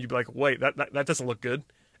gym, you'd be like, wait, that doesn't look good.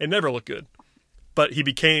 It never looked good. But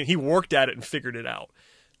he worked at it and figured it out.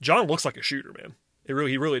 John looks like a shooter, man. He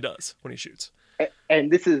really does when he shoots.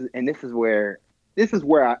 And this is where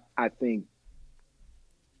I think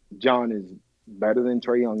John is better than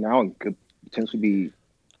Trae Young now and could potentially be.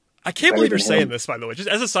 I can't believe you're saying this, by the way. Just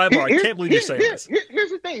as a sidebar, I can't believe you're saying this.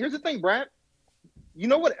 Here's the thing, Brad. You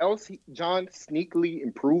know what else John sneakily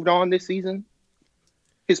improved on this season?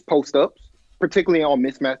 His post-ups, particularly on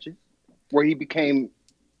mismatches, where he became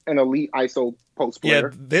an elite ISO post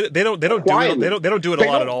player. Yeah, they don't do it a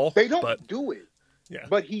lot at all. They don't do it. Yeah.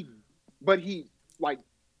 But he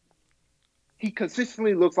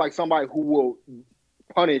consistently looks like somebody who will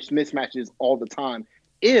punish mismatches all the time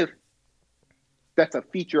if that's a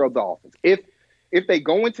feature of the offense. If they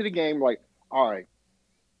go into the game like, all right,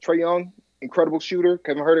 Trae Young, incredible shooter,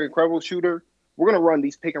 Kevin Huerter, incredible shooter, we're going to run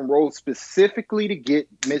these pick and rolls specifically to get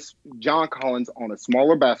Miss John Collins on a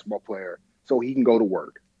smaller basketball player so he can go to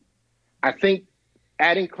work. I think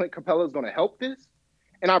adding Clint Capella is going to help this.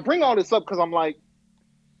 And I bring all this up because I'm like,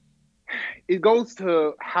 it goes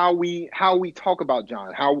to how we talk about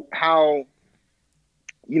John, how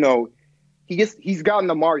he's gotten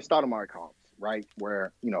the Amar'e Stoudemire comps, right?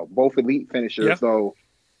 Where, both elite finishers, though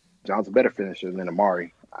John's a better finisher than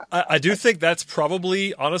Amar'e. I do think that's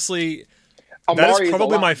probably, honestly, Amar'e that is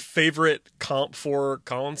probably my favorite comp for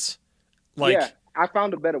Collins. Like, yeah, I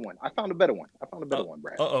found a better one. I found a better one,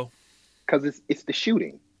 Brad. Uh-oh. Because it's the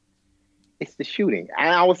shooting. It's the shooting. And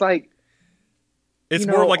I was like, it's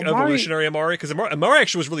more like evolutionary Amar'e, because Amar'e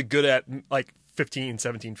actually was really good at like 15,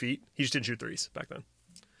 17 feet. He just didn't shoot threes back then.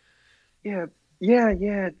 Yeah.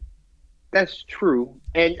 That's true.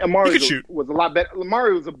 And Amar'e was a lot better.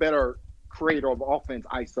 Amar'e was a better creator of offense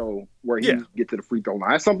ISO where he get to the free throw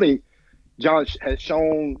line. That's something John has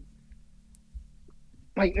shown.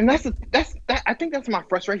 Like, and that's I think that's my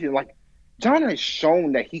frustration. Like, John has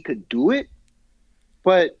shown that he could do it,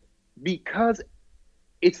 but because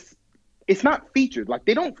it's not featured. Like,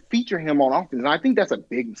 they don't feature him on offense, and I think that's a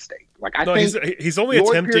big mistake. Like, I think he's only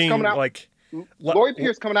attempting Lloyd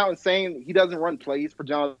Pierce coming out and saying he doesn't run plays for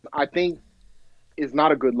John, I think is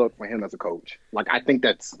not a good look for him as a coach. Like, I think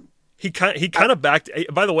that's he kind of backed.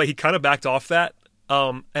 By the way, he kind of backed off that,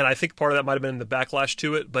 and I think part of that might have been the backlash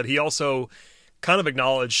to it. But he also kind of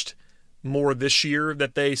acknowledged more this year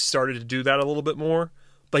that they started to do that a little bit more.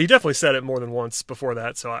 But he definitely said it more than once before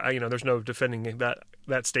that. So there's no defending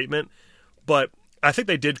that statement. But I think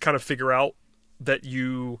they did kind of figure out that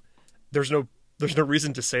there's no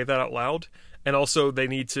reason to say that out loud. And also they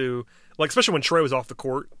need to, like, especially when Trae was off the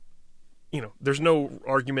court, there's no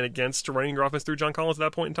argument against running your offense through John Collins at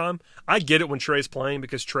that point in time. I get it when Trae's playing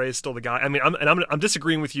because Trae is still the guy. I mean, I'm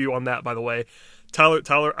disagreeing with you on that, by the way. Tyler,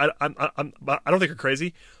 I don't think you're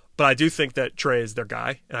crazy, but I do think that Trae is their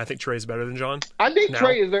guy, and I think Trae is better than John. I think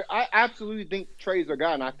Trae is I absolutely think Trae is their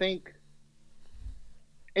guy, and I think,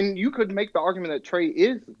 and you could make the argument that Trae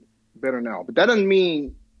is better now, but that doesn't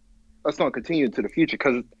mean that's going to continue into the future,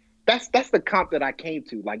 because that's the comp that I came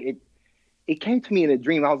to. Like, it came to me in a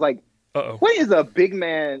dream. I was like, what is a big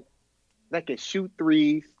man that can shoot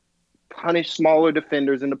threes, punish smaller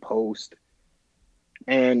defenders in the post,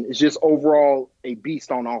 and is just overall a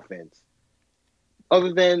beast on offense,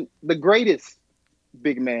 other than the greatest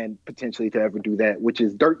big man potentially to ever do that, which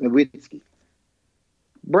is Dirk Nowitzki.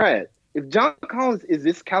 Brad, if John Collins is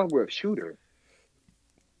this caliber of shooter,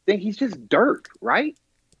 then he's just Dirk, right?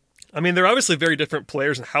 I mean, they're obviously very different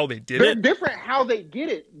players in how they did it. They're different how they get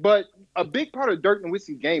it, but a big part of Dirk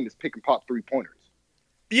Nowitzki's game is pick and pop 3-pointers.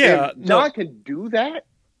 Yeah, and John can do that.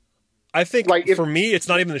 I think, for me, it's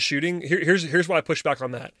not even the shooting. Here's why I push back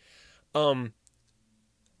on that.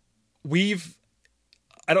 We've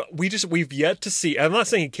yet to see. I'm not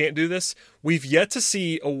saying he can't do this. We've yet to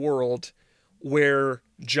see a world where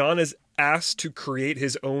John is asked to create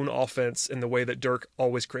his own offense in the way that Dirk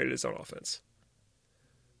always created his own offense.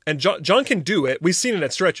 And John can do it. We've seen it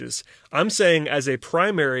at stretches. I'm saying as a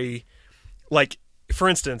primary, like, for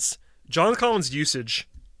instance, John Collins' usage,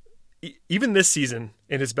 even this season,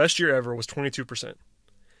 in his best year ever, was 22%.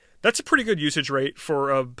 That's a pretty good usage rate for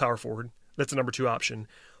a power forward. That's a number 2 option.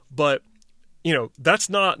 But, that's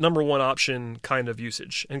not number 1 option kind of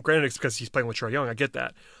usage. And granted, it's because he's playing with Trae Young. I get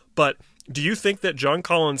that. But do you think that John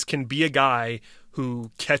Collins can be a guy who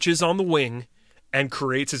catches on the wing and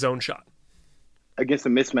creates his own shot? Against a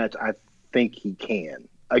mismatch, I think he can.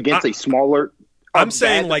 Against a smaller, I'm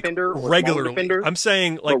saying like regularly. I'm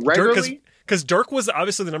saying like Dirk, because Dirk was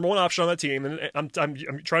obviously the number 1 option on that team, and I'm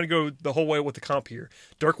trying to go the whole way with the comp here.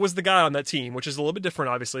 Dirk was the guy on that team, which is a little bit different,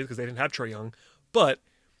 obviously, because they didn't have Trae Young. But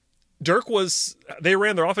Dirk they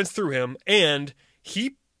ran their offense through him, and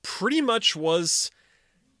he pretty much was,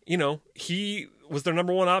 he was their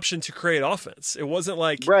number 1 option to create offense. It wasn't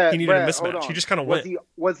like he needed a mismatch. He just kind of went.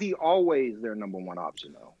 Was he always their number 1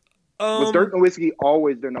 option, though? Was Dirk Nowitzki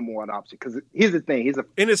always their number 1 option? Because here's the thing: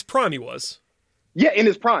 in his prime, he was. Yeah, in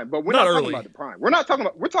his prime, but we're not talking early. about the prime. We're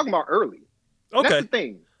talking about early. Okay, that's the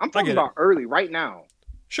thing. I'm talking about early right now.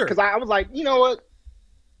 Sure. Because I was like, you know what?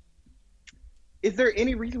 Is there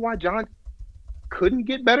any reason why John couldn't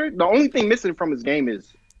get better? The only thing missing from his game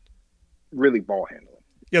is really ball handling.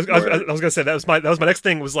 Yeah, I was gonna say that was my next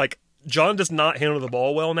thing. Was like, John does not handle the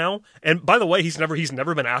ball well now. And by the way, he's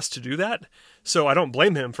never been asked to do that. So I don't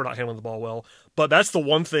blame him for not handling the ball well. But that's the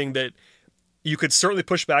one thing that you could certainly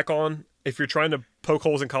push back on if you're trying to poke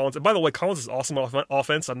holes in Collins. And by the way, Collins is awesome on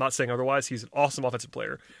offense. I'm not saying otherwise. He's an awesome offensive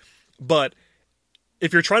player. But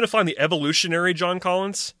if you're trying to find the evolutionary John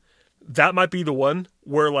Collins, that might be the one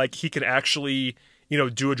where like he can actually,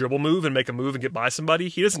 do a dribble move and make a move and get by somebody.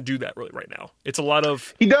 He doesn't do that really right now. It's a lot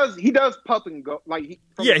of he does puff and go like he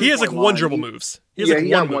has like one dribble moves. He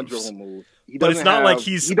has one dribble move. But it's not like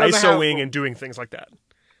he's ISOing and doing things like that.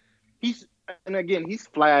 He's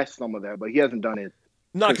flashed some of that, but he hasn't done it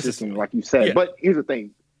not consistently, like you said. Yeah. But here's the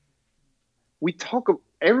thing: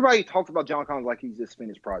 everybody talks about John Collins like he's this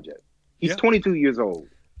finished project. He's 22 years old.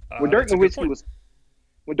 When Dirk Nowitzki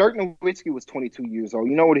was 22 years old,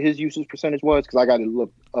 you know what his usage percentage was? Because I got to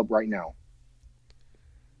look up right now.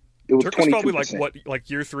 It was Dirk 22%. was probably like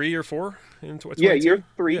year 3, year 4 in 22? Yeah, year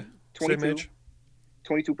 3, yeah, 22, same age.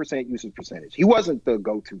 22% usage percentage. He wasn't the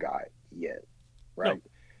go-to guy yet, right?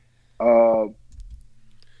 No.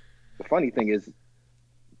 The funny thing is,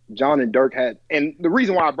 John and Dirk had, and the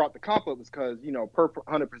reason why I brought the comp up is because, per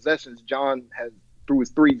 100 possessions, John has, through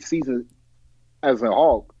his 3 seasons as a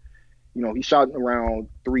Hawk, he shot around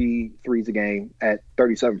 3 threes a game at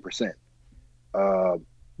 37%.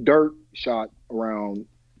 Dirk shot around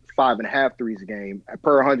 5.5 threes a game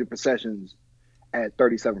per 100 possessions at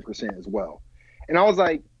 37% as well. And I was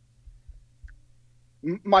like,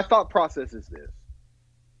 my thought process is this.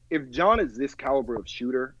 If John is this caliber of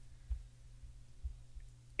shooter,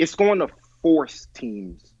 it's going to force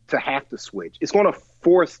teams to have to switch. It's going to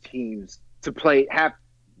force teams to play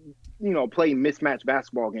mismatched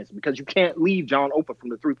basketball against him because you can't leave John open from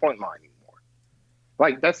the 3-point line anymore.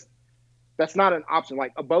 Like that's not an option.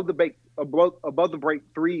 Like above the break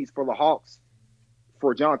threes for the Hawks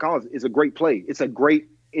for John Collins is a great play. It's a great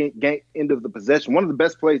end of the possession. One of the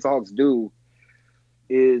best plays the Hawks do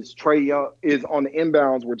is Trae Young is on the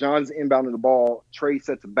inbounds where John's inbounding the ball. Trae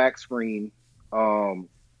sets a back screen for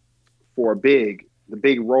a big. The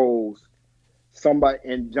big rolls.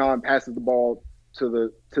 And John passes the ball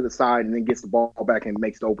to the side and then gets the ball back and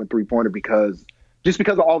makes the open 3-pointer because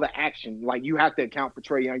of all the action. Like you have to account for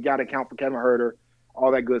Trae Young, you got to account for Kevin Huerter,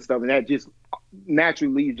 all that good stuff, and that just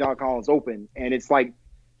naturally leaves John Collins open. And it's like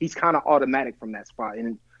he's kind of automatic from that spot.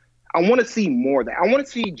 And I want to see more of that. I want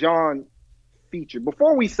to see John feature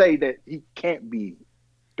before we say that he can't be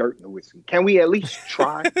Dirk Nowitzki. Can we at least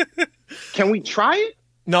try? Can we try it?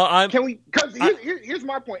 No, Can we? Because here's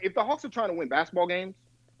my point. If the Hawks are trying to win basketball games,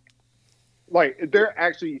 like if they're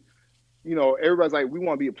actually, everybody's like, we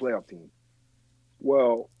want to be a playoff team.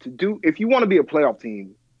 Well, if you want to be a playoff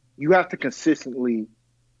team, you have to consistently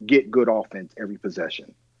get good offense every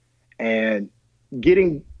possession, and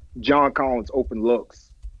getting John Collins open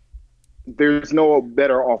looks. There's no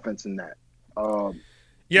better offense than that. The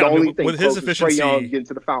only thing with his efficiency, Trae Young getting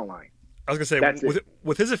to the foul line. I was gonna say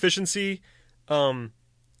with his efficiency,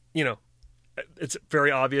 it's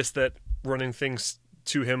very obvious that running things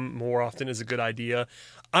to him more often is a good idea.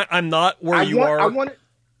 I'm not where you are.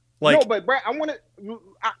 No, but Brad,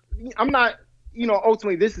 I'm not.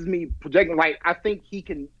 Ultimately, this is me projecting. Like, I think he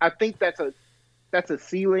can. I think that's a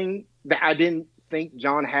ceiling that I didn't think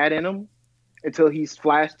John had in him. until he's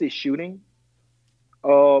flashed his shooting.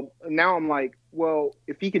 Now I'm like, well,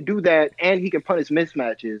 if he can do that and he can punish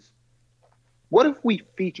mismatches, what if we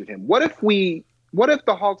featured him? What if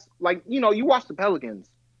the Hawks, like, you watch the Pelicans.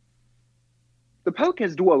 The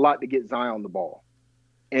Pelicans do a lot to get Zion the ball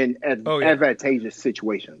in advantageous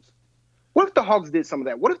situations. What if the Hawks did some of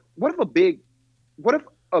that? What if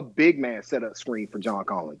a big man set a screen for John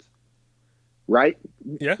Collins? Right?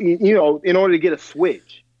 Yeah. In order to get a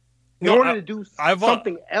switch. In order to do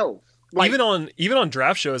something else. Like, even on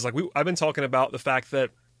draft shows, like I've been talking about the fact that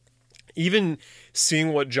even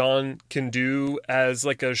seeing what John can do as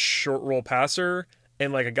like a short roll passer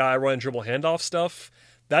and like a guy running dribble handoff stuff,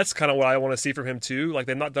 that's kind of what I want to see from him too. Like,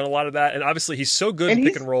 they've not done a lot of that, and obviously he's so good in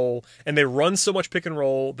pick and roll, and they run so much pick and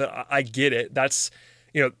roll that I get it. That's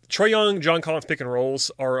Trae Young, John Collins pick and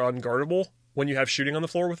rolls are unguardable when you have shooting on the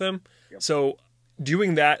floor with them. Yep. So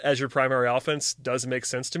doing that as your primary offense does make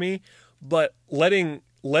sense to me, but letting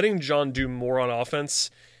John do more on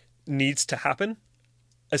offense needs to happen,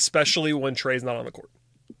 especially when Trae's not on the court.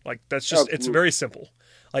 Like, that's just, it's very simple.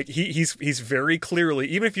 Like, he's very clearly,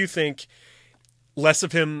 even if you think less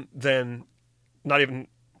of him than, not even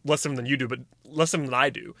less of him than you do, but less of him than I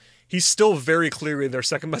do, he's still very clearly their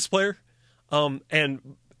second best player, and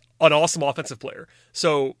an awesome offensive player.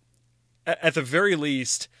 So at the very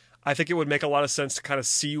least, I think it would make a lot of sense to kind of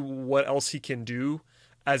see what else he can do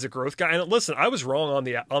as a growth guy. And listen, I was wrong on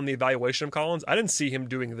the evaluation of Collins. I didn't see him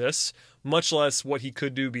doing this, much less what he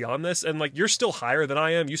could do beyond this. And like, you're still higher than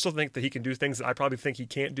I am. You still think that he can do things that I probably think he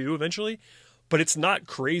can't do eventually. But it's not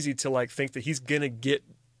crazy to like think that he's gonna get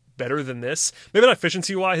better than this. Maybe not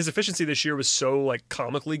efficiency wise. His efficiency this year was so like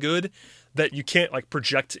comically good that you can't like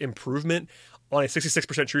project improvement on a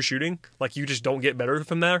 66% true shooting. Like, you just don't get better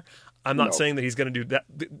from there. I'm not saying that he's gonna do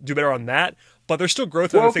better on that, but there's still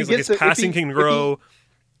growth in other things, like his passing can grow.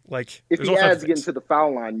 Like, if he adds getting to the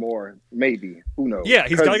foul line more, maybe. Who knows? Yeah,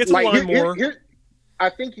 he's got to get to the line more. I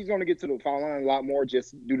think he's going to get to the foul line a lot more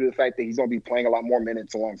just due to the fact that he's going to be playing a lot more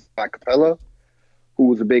minutes alongside Capella, who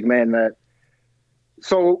was a big man that.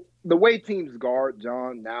 So the way teams guard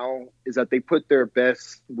John now is that they put their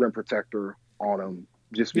best rim protector on him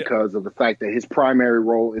just because of the fact that his primary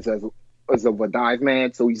role is as a dive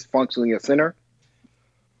man, so he's functionally a center.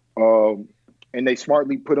 And they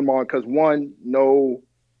smartly put him on because, one,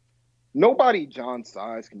 nobody John's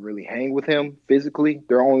size can really hang with him physically.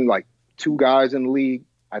 There are only like two guys in the league.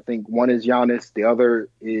 I think one is Giannis. The other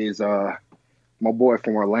is my boy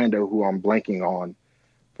from Orlando, who I'm blanking on.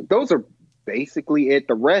 But those are basically it.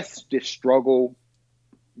 The rest just struggle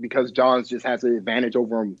because Johns just has an advantage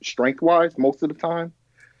over him strength-wise most of the time.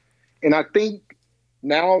 And I think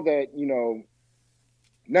now that,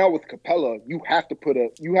 now with Capella, you have to put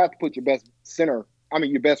your best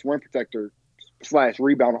your best rim protector /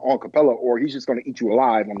 rebounder on Capella, or he's just going to eat you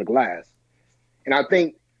alive on the glass. And I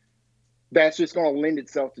think that's just going to lend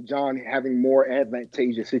itself to John having more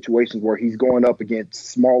advantageous situations where he's going up against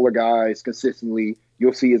smaller guys consistently.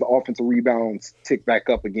 You'll see his offensive rebounds tick back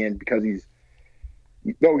up again because he's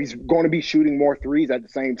going to be shooting more threes at the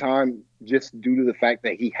same time, just due to the fact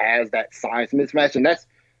that he has that size mismatch. And that's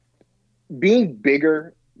being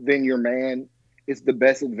bigger than your man is the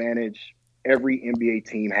best advantage every NBA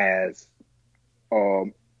team has.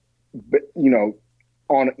 On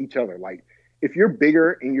each other. Like, if you're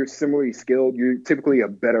bigger and you're similarly skilled, you're typically a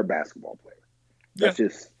better basketball player.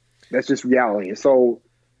 That's just reality. And so,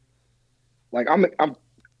 like,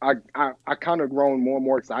 I kind of grown more and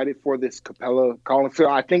more excited for this Capella Collins. So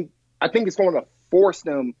I think it's going to force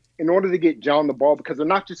them in order to get John the ball, because they're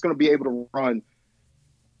not just going to be able to run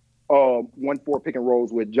 1-4 pick and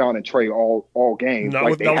rolls with John and Trae all game. Not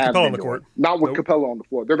with Capella on the court. Not with Capella on the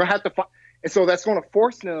floor. They're going to have to find. And so that's going to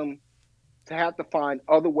force them to have to find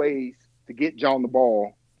other ways to get John the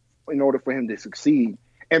ball in order for him to succeed.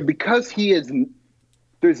 And because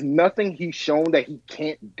there's nothing he's shown that he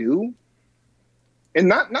can't do, and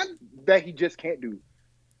not that he just can't do,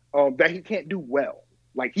 that he can't do well.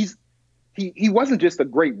 Like, he wasn't just a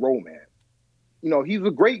great roll man. He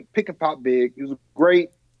was a great pick and pop big. He was a great,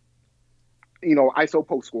 ISO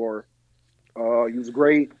post scorer. He was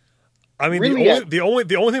great. I mean, really the only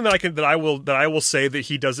thing that I will say that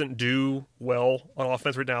he doesn't do well on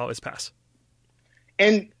offense right now is pass.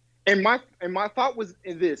 And my thought was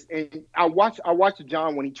in this, and I watch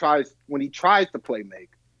John when he tries to play make.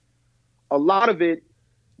 A lot of it,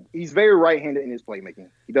 he's very right-handed in his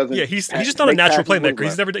playmaking. He doesn't. Yeah, he's just not a natural playmaker.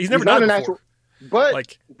 He's never done it before. But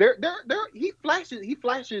like, he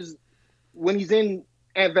flashes when he's in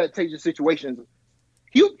advantageous situations.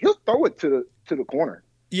 He'll throw it to the corner.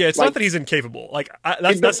 Yeah, it's Like, not that he's incapable. Like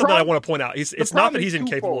that's something I want to point out. It's not that he's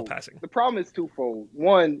incapable of passing. The problem is twofold.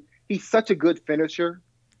 One, he's such a good finisher.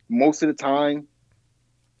 Most of the time,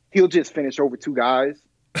 he'll just finish over two guys,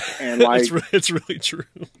 and like it's really true.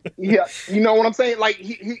 Yeah, you know what I'm saying? Like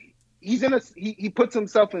he puts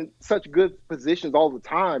himself in such good positions all the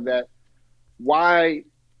time that why,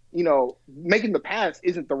 making the pass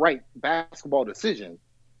isn't the right basketball decision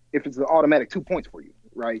if it's an automatic 2 points for you,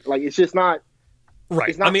 right? Like it's just not right.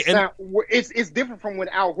 It's not. It's different from when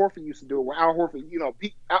Al Horford used to do it. When Al Horford,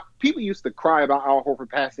 people used to cry about Al Horford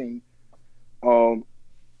passing,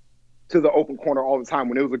 to the open corner all the time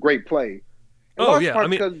when it was a great play.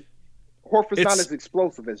 Because Horford's not as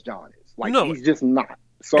explosive as John is. Like he's just not.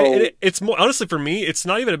 So it's more, honestly, for me, it's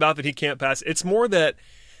not even about that he can't pass. It's more that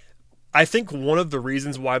I think one of the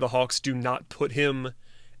reasons why the Hawks do not put him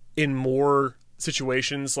in more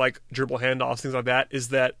situations like dribble handoffs, things like that, is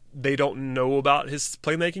that they don't know about his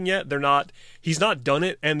playmaking yet. He's not done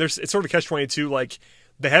it, and it's sort of a catch-22. Like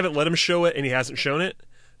they haven't let him show it, and he hasn't shown it.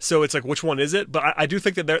 So it's like, which one is it? But I do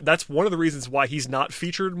think that that's one of the reasons why he's not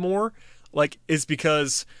featured more. Like, is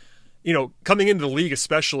because, coming into the league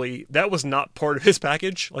especially, that was not part of his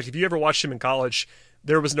package. Like, if you ever watched him in college,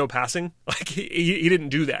 there was no passing. Like, he didn't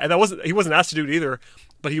do that. And he wasn't asked to do it either,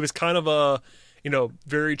 but he was kind of a,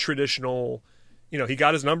 very traditional, he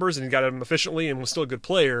got his numbers and he got them efficiently and was still a good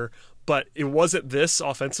player, but it wasn't this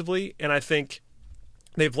offensively. And I think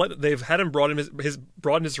they've had him broaden his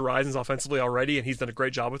horizons offensively already, and he's done a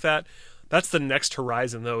great job with that. That's the next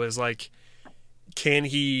horizon, though, is like, can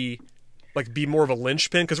he be more of a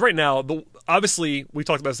linchpin? Because right now, obviously, we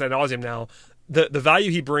talked about this ad nauseum now. The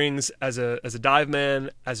value he brings as a dive man,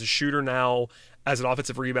 as a shooter now, as an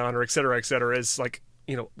offensive rebounder, et cetera, is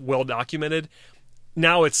well documented.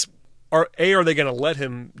 Now it's are they going to let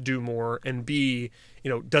him do more, and B,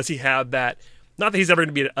 does he have that? Not that he's ever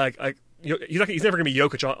going to be he's never going to be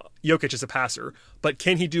Jokic as a passer, but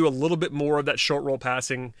can he do a little bit more of that short roll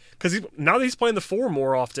passing? Because now that he's playing the 4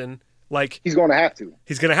 more often, he's going to have to.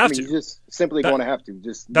 He's going to have to. He's just simply going to have to.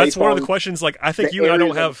 That's one of the questions. Like, I think you and I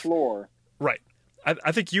don't have floor. Right.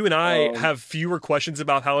 I think you and I have fewer questions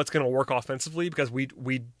about how it's going to work offensively because we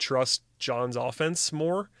trust John's offense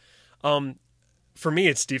more. For me,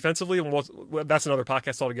 it's defensively, and that's another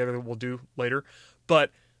podcast altogether that we'll do later.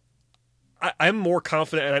 But I'm more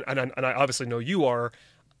confident, and I obviously know you are.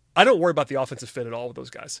 I don't worry about the offensive fit at all with those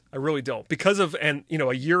guys. I really don't. Because of, a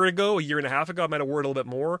year and a half ago, I might have worried a little bit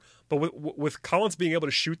more. But with Collins being able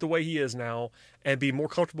to shoot the way he is now and be more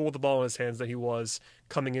comfortable with the ball in his hands than he was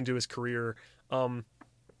coming into his career,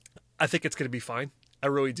 I think it's going to be fine. I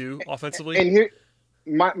really do, offensively. And here,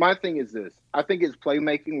 my thing is this. I think his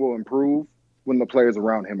playmaking will improve when the players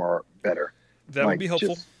around him are better. That would be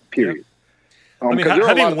helpful. Period. Yeah.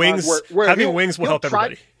 Having wings will help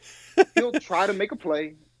everybody. He'll try to make a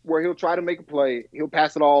play where he'll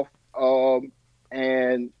pass it off.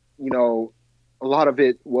 And, a lot of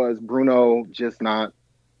it was Bruno just not,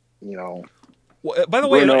 Well, by the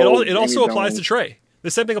way, it also applies to Trey.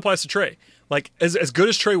 The same thing applies to Trey. Like, as good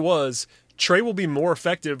as Trey was, Trey will be more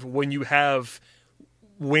effective when you have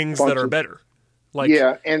wings that are better. Like,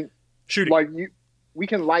 yeah, and shooting. Ben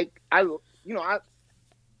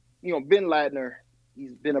Ladner,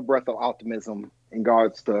 he's been a breath of optimism in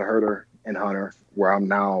regards to Herter and Hunter, where I'm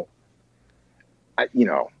now,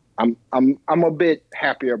 I'm a bit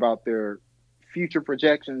happier about their future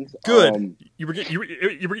projections. Good.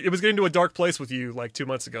 It was getting to a dark place with you like 2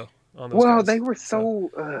 months ago. On those guys. They were so.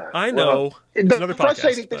 I know. The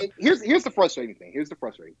frustrating thing. Here's the frustrating thing. Is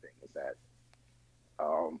that,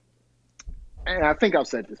 and I think I've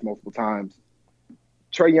said this multiple times.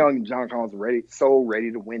 Trae Young and John Collins are ready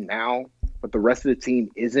to win now, but the rest of the team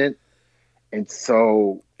isn't, and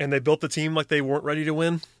they built the team like they weren't ready to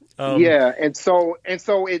win. And so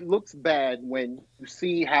it looks bad when you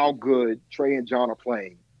see how good Trae and John are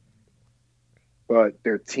playing, but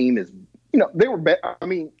their team is, they were.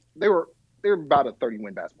 They were about a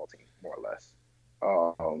 30-win basketball team, more or less.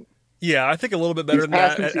 I think a little bit better than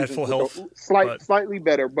that at full health. Slightly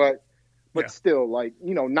better, but still,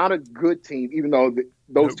 not a good team. Even though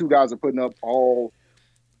those two guys are putting up all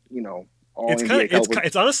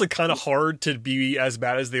it's honestly kind of hard to be as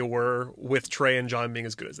bad as they were with Trey and John being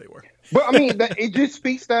as good as they were. But it just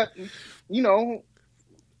speaks that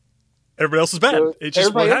everybody else is bad. It's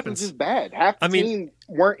just what happens. Is just bad. Half the team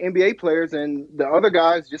weren't NBA players, and the other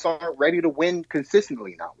guys just aren't ready to win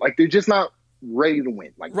consistently now. Like, they're just not ready to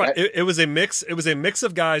win. Like, right. It was a mix. It was a mix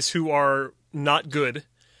of guys who are not good,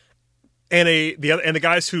 and the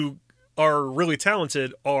guys who are really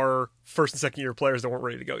talented are first and second year players that weren't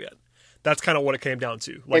ready to go yet. That's kind of what it came down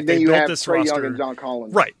to. Like and then they you built have this Trae roster, Young and John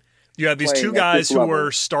Collins. right? You have these two playing at guys this who level.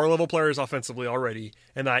 were star level players offensively already,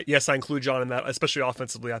 and I include John in that, especially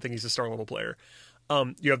offensively. I think he's a star level player.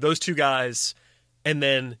 You have those two guys, and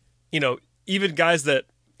then even guys that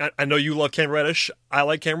I know you love Cam Reddish. I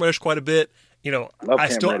like Cam Reddish quite a bit. Love I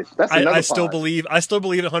Cam still Reddish. That's another I still five.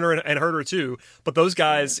 believe in Hunter and Herter too. But those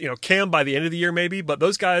guys, Cam by the end of the year maybe, but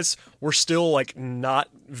those guys were still like not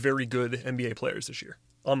very good NBA players this year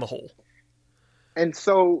on the whole. And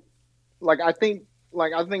so, I think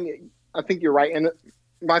you're right. And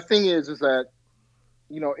my thing is that,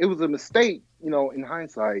 it was a mistake, in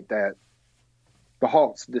hindsight, that the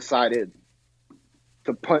Hawks decided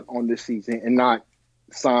to punt on this season and not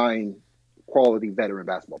sign quality veteran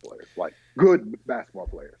basketball players, like good basketball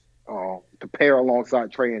players, to pair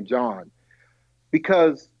alongside Trae and John,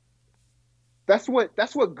 because that's what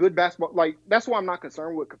good basketball, that's why I'm not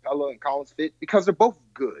concerned with Capella and Collins fit, because they're both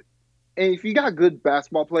good. And if you got good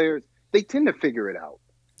basketball players, they tend to figure it out.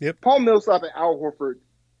 Yep. Paul Millsap and Al Horford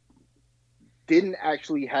didn't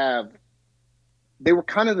actually have – they were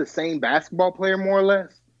kind of the same basketball player, more or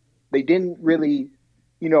less. They didn't really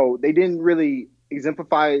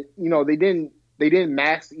exemplify – they didn't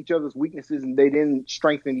mask each other's weaknesses, and they didn't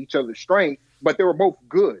strengthen each other's strengths, but they were both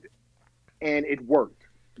good, and it worked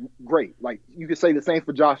great. Like, you could say the same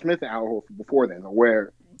for Josh Smith and Al Horford before then,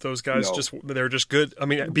 where – those guys they're just good. I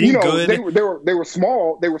mean, being good. They were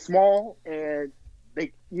small. They were small, and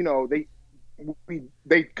they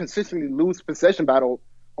consistently lose possession battle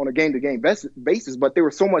on a game-to-game basis. But they were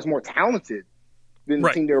so much more talented than the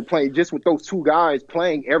team they were playing. Just with those two guys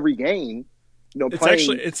playing every game,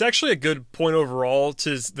 It's actually a good point overall.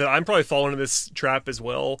 That I'm probably falling into this trap as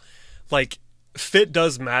well. Like, fit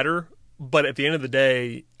does matter, but at the end of the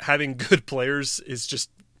day, having good players is just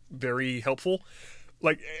very helpful.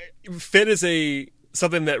 Like, fit is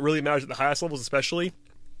something that really matters at the highest levels, especially.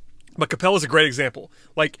 But Capella is a great example.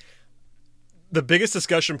 Like, the biggest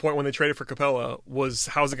discussion point when they traded for Capella was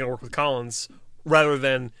how's it going to work with Collins, rather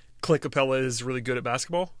than Clint Capella is really good at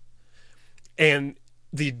basketball. And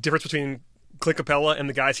the difference between Clint Capella and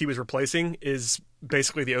the guys he was replacing is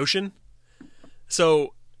basically the ocean.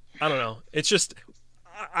 So, I don't know. It's just,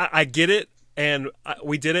 I get it. And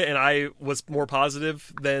we did it, and I was more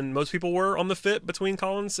positive than most people were on the fit between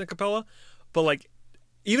Collins and Capella. But, like,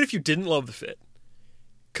 even if you didn't love the fit,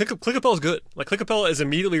 Clint Capella is good. Like, Clint Capella is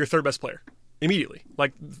immediately your third best player. Immediately.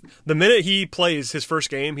 Like, the minute he plays his first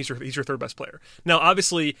game, he's your third best player. Now,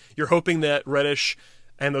 obviously, you're hoping that Reddish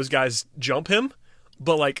and those guys jump him.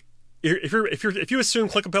 But, like, if you assume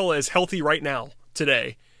Clint Capella is healthy right now,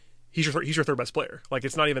 today, he's your third best player. Like,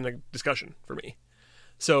 it's not even a discussion for me.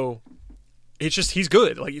 So it's just, he's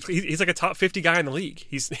good. Like, he's like a top 50 guy in the league.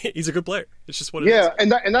 He's a good player. It's just what it is. Yeah,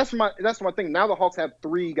 and that's my thing. Now the Hawks have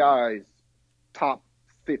three guys top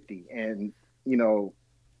 50, and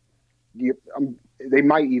they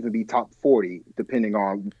might even be top 40 depending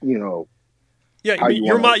on Yeah,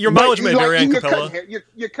 your mileage may vary on Capella.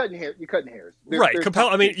 You're cutting hairs. Right,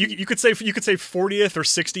 Capella. I mean, you could say 40th or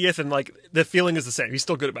 60th, and like the feeling is the same. He's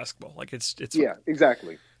still good at basketball. Like it's yeah,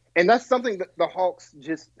 exactly. And that's something that the Hawks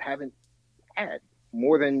just haven't had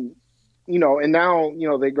more than And now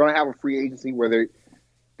they're going to have a free agency where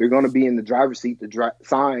they're going to be in the driver's seat to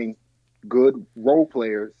sign good role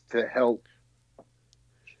players to help.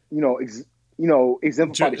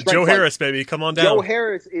 Exemplify the strength. Joe Harris, baby, come on down. Joe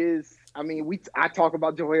Harris is. I mean, I talk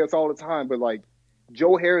about Joe Harris all the time, but like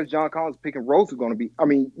Joe Harris, John Collins pick and rolls are going to be. I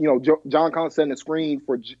mean, John Collins setting the screen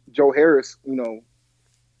for Joe Harris.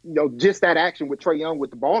 Just that action with Trae Young with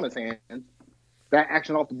the ball in his hands, that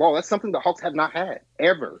action off the ball. That's something the Hawks have not had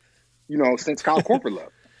ever. Since Kyle Korver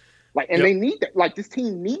left. They need that. Like, this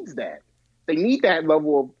team needs that. They need that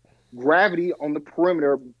level of gravity on the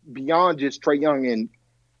perimeter beyond just Trae Young. And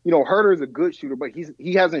Herter is a good shooter, but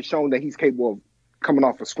he hasn't shown that he's capable of coming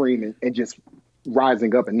off a screen and just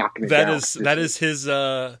rising up and knocking it down. That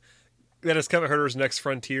is Kevin Herter's next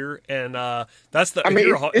frontier, and that's the.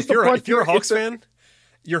 If you're a Hawks fan,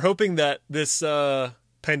 you're hoping that this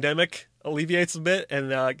pandemic alleviates a bit,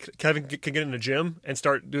 and Kevin can get in the gym and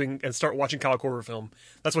start watching Kyle Korver film.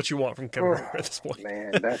 That's what you want from Kevin Herter at this point.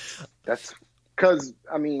 Man, that's because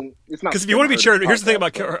it's not. Because if you want to be charitable, here's the thing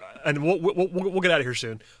about, and we'll get out of here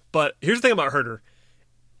soon. But here's the thing about Herter: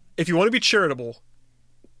 if you want to be charitable,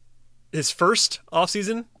 his first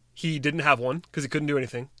offseason, he didn't have one because he couldn't do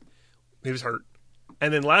anything. He was hurt,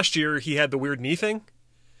 and then last year he had the weird knee thing.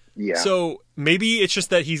 Yeah. So maybe it's just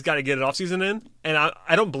that he's got to get an offseason in, and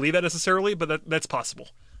I don't believe that necessarily, but that's possible.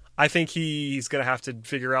 I think he's going to have to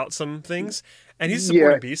figure out some things, and he's a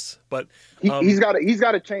supporting piece. But he's got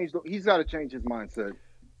to change. He's got to change his mindset.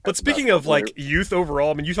 But speaking of like youth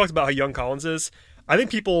overall, I mean, you talked about how young Collins is. I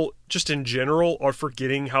think people just in general are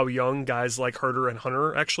forgetting how young guys like Herter and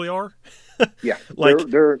Hunter actually are. Yeah, like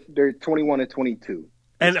they're 21 and 22.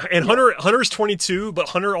 And Hunter's 22, but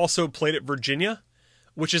Hunter also played at Virginia,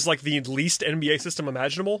 which is like the least NBA system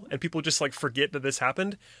imaginable, and people just like forget that this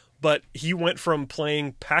happened. But he went from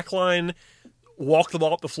playing pack line, walk the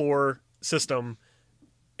ball up the floor system,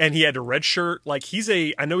 and he had a red shirt. Like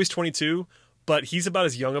I know he's 22, but he's about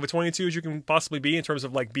as young of a 22 as you can possibly be in terms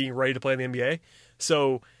of like being ready to play in the NBA.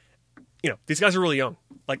 So, these guys are really young.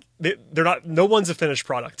 Like they're not. No one's a finished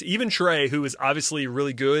product. Even Trey, who is obviously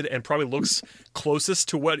really good and probably looks closest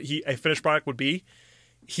to what a finished product would be,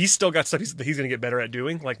 he's still got stuff he's going to get better at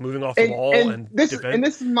doing, like moving off the ball and defend. And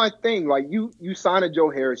this is my thing. Like you sign a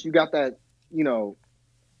Joe Harris, you got that. You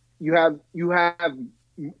have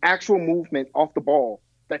actual movement off the ball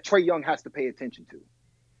that Trae Young has to pay attention to.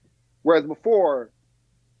 Whereas before,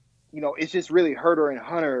 it's just really Herter and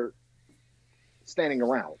Hunter standing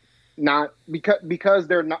around. Not because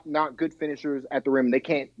they're not good finishers at the rim. They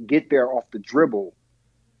can't get there off the dribble.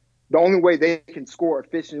 The only way they can score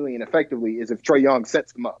efficiently and effectively is if Trae Young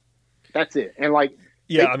sets them up. That's it. And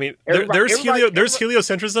there's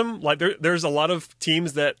heliocentrism. Like there's a lot of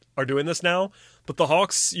teams that are doing this now, but the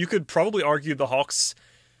Hawks, you could probably argue the Hawks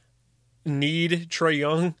need Trae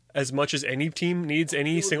Young as much as any team needs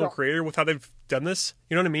any single creator with how they've done this.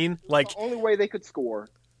 You know what I mean? Like the only way they could score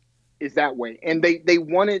is that way. And they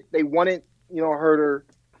wanted Herter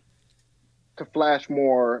to flash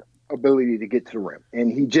more ability to get to the rim.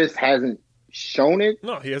 And he just hasn't shown it.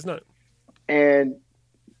 No, he has not. And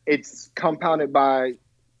it's compounded by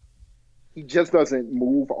he just doesn't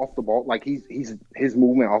move off the ball. Like his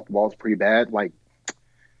movement off the ball is pretty bad. Like,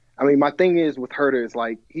 I mean, my thing is with Herter is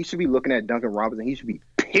like he should be looking at Duncan Robinson. He should be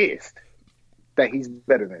pissed that he's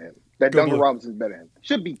better than him. That Duncan Robinson is better than him.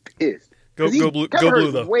 Should be pissed. Go blue,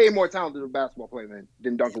 though. Way more talented a basketball player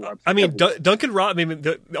than Duncan Robinson. I mean, Duncan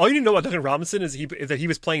Robinson. All you need to know about Duncan Robinson is that he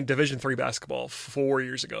was playing Division III basketball 5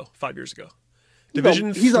 years ago.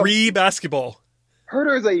 Division III basketball.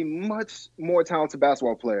 Herter is a much more talented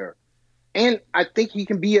basketball player, and I think he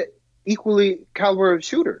can be an equally caliber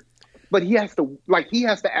shooter. But he has to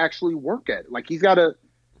actually work at it. He's got to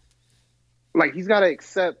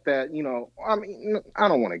accept that, I mean, I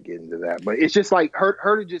don't want to get into that, but it's just like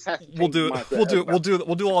Herter just has to. We'll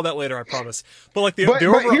do all that later, I promise. But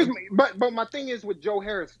but my thing is with Joe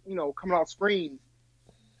Harris, coming off screen.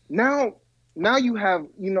 Now you have,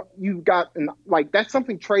 you've got that's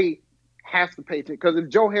something Trae has to pay attention, because if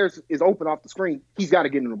Joe Harris is open off the screen, he's got to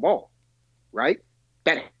get in the ball, right?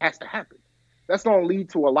 That has to happen. That's going to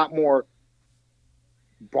lead to a lot more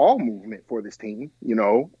ball movement for this team,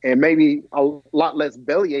 and maybe a lot less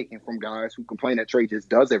belly aching from guys who complain that Trae just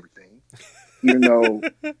does everything, even though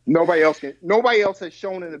nobody else has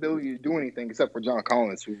shown an ability to do anything except for John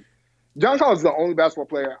Collins. John Collins is the only basketball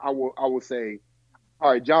player I will say,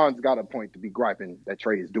 all right, John's got a point to be griping that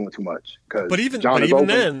Trae is doing too much. But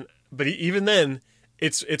even then,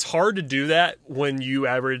 it's hard to do that when you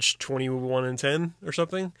average 21 and 10 or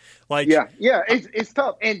something. It's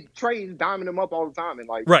tough, and Trae is diming him up all the time, and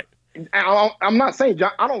right. I'm not saying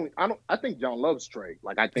John. I think John loves Trae.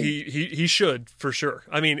 I think he should, for sure.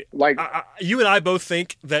 I mean, you and I both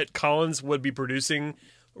think that Collins would be producing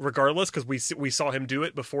regardless, because we saw him do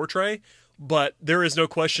it before Trae. But there is no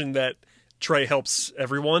question that Trae helps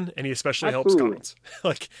everyone, and he especially helps Collins.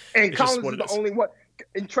 And Collins is the only one.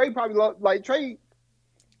 And Trae probably Trae.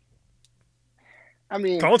 I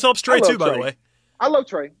mean, Collins helps Trae too, by the way. I love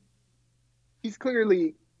Trae. He's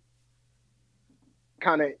clearly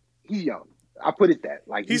he's young. I put it that.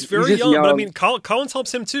 He's very young, but I mean, Collins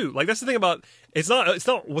helps him too. That's the thing about it's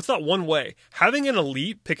not one way. Having an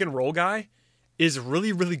elite pick and roll guy is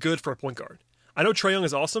really, really good for a point guard. I know Trae Young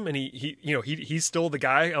is awesome, and he's still the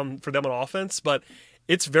guy for them on offense, but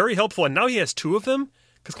it's very helpful. And now he has two of them,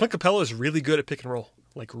 because Clint Capella is really good at pick and roll,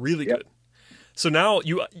 really good. So now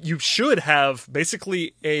you should have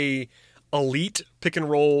basically a elite pick and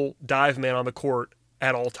roll dive man on the court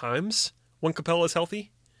at all times when Capella is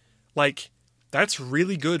healthy. That's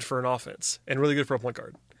really good for an offense and really good for a point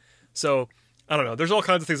guard. So I don't know. There's all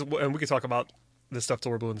kinds of things, and we can talk about this stuff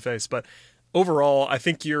till we're blue in the face. But overall, I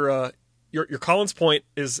think your Collins point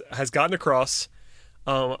has gotten across.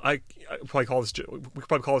 We could probably call this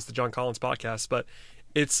the John Collins podcast, but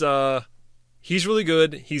it's he's really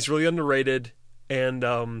good. He's really underrated, and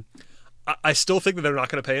I still think that they're not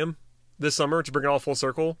going to pay him this summer to bring it all full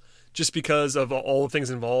circle, just because of all the things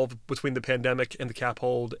involved between the pandemic and the cap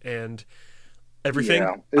hold and everything.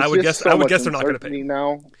 I would guess they're not going to pay him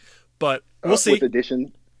now. But we'll see. With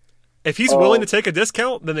addition. If he's willing to take a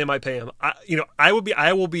discount, then they might pay him. I will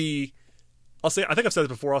be. I think I've said this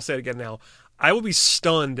before. I'll say it again now. I will be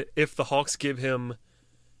stunned if the Hawks give him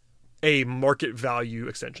a market value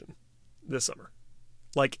extension this summer.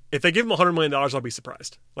 Like, if they give him $100 million, I'll be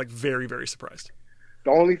surprised. Like, very, very surprised.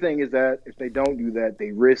 The only thing is that if they don't do that,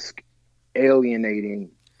 they risk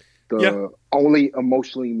alienating the only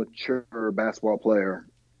emotionally mature basketball player.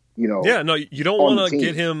 Yeah, no, you don't want to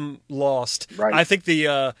get him lost. Right. I think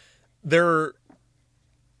this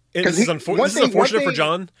is unfortunate for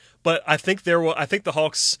John, but I think the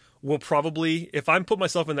Hawks will probably, if I'm put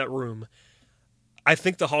myself in that room, I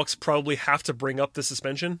think the Hawks probably have to bring up the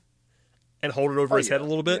suspension and hold it over his head a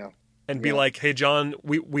little bit and be like, "Hey, John,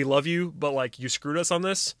 we love you, but like you screwed us on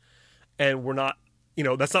this, and we're not,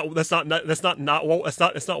 that's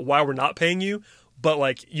not why we're not paying you." But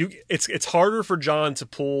like it's harder for John to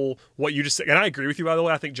pull what you just said. And I agree with you, by the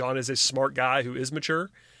way. I think John is a smart guy who is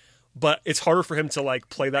mature, but it's harder for him to like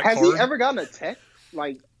play that card. Has he ever gotten a tech?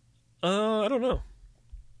 Like, I don't know.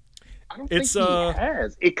 I don't think he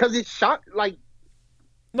has. Because it's shot like.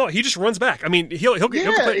 No, he just runs back. I mean, he'll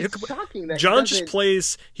play. It's shocking that John just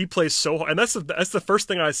plays. He plays so hard, and that's the first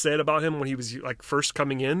thing I said about him when he was like first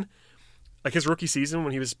coming in. Like his rookie season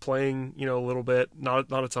when he was playing, a little bit, not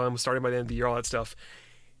a ton, was starting by the end of the year, all that stuff.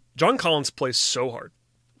 John Collins plays so hard.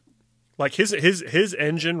 Like his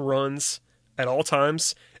engine runs at all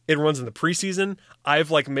times. It runs in the preseason. I've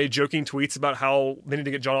like made joking tweets about how they need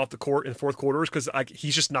to get John off the court in fourth quarters because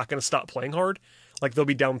he's just not going to stop playing hard. Like they'll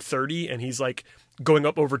be down 30 and he's like going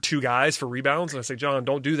up over two guys for rebounds, and I say, John,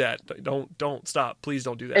 don't do that. Don't stop. Please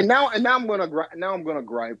don't do that. And now I'm gonna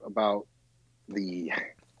gripe about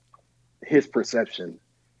his perception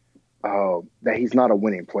that he's not a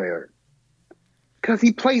winning player because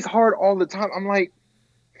he plays hard all the time. I'm like,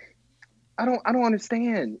 I don't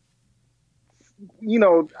understand.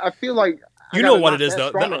 I feel like what it is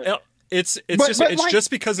though. It's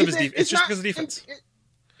just because of his defense. It's just because of defense.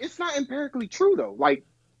 It's not empirically true though. Like,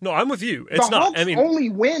 no, I'm with you. It's the not. Hawks I mean, only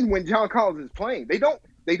win when John Collins is playing. They don't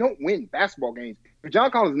win basketball games. If John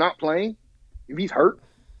Collins is not playing, if he's hurt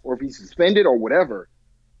or if he's suspended or whatever,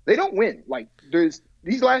 they don't win. Like, there's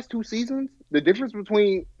these last two seasons, the difference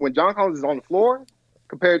between when John Collins is on the floor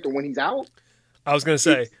compared to when he's out. I was going to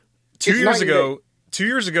say, 2 years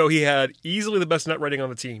ago, he had easily the best net rating on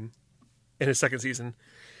the team in his second season.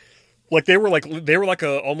 Like they were like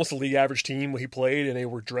almost a league average team when he played, and they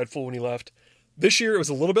were dreadful when he left. This year it was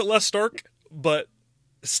a little bit less stark, but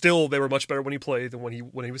still they were much better when he played than when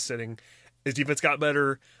he was sitting. His defense got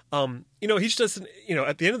better. He just doesn't.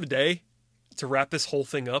 At the end of the day, to wrap this whole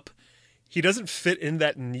thing up, he doesn't fit in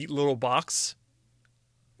that neat little box.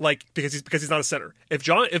 Like because he's not a center. If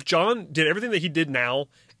John did everything that he did now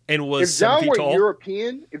and was 7 feet tall,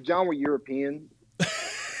 if John were European.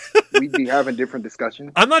 We'd be having different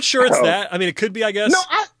discussions. I'm not sure it's that. I mean, it could be, I guess. No,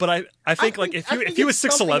 but I think if he was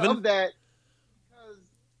 6'11", because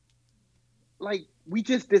like we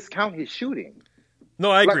just discount his shooting.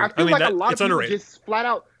 No, I agree. I feel like a lot it's of people underrated. just flat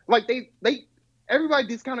out like everybody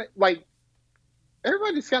discounted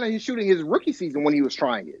his shooting his rookie season when he was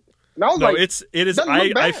trying it. And I was it is.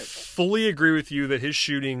 I fully agree with you that his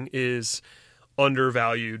shooting is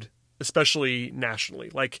undervalued, especially nationally.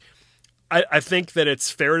 Like. I think that it's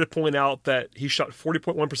fair to point out that he shot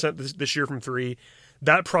 40.1% this year from three.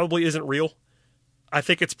 That probably isn't real. I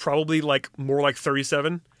think it's probably like more like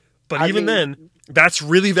 37. But then, that's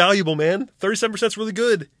really valuable, man. 37% is really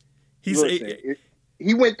good. He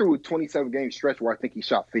went through a 27-game stretch where I think he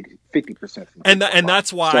shot 50%. And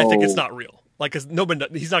that's why I think it's not real. Like, cause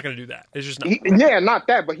he's not going to do that. It's just not. Not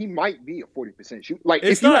that, but he might be a 40% shoot. Like,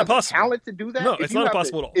 it's if you not have impossible. The talent to do that, no, it's not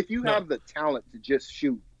impossible at all. If you have the talent to just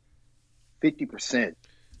shoot 50%,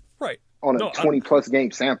 right, on a 20-plus game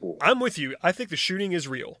sample, I'm with you. I think the shooting is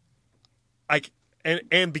real.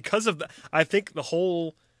 And because of that, I think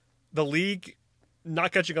the league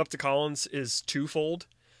not catching up to Collins is twofold.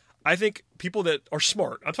 I think people that are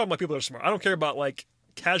smart. I'm talking about people that are smart. I don't care about like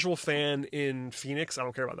casual fan in Phoenix. I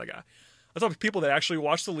don't care about that guy. I'm talking about people that actually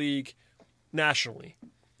watch the league nationally.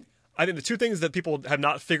 I think the two things that people have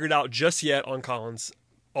not figured out just yet on Collins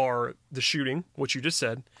are the shooting, which you just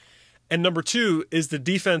said. And number two is the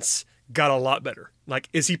defense got a lot better. Like,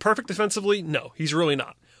 is he perfect defensively? No, he's really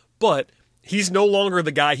not. But he's no longer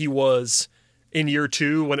the guy he was in year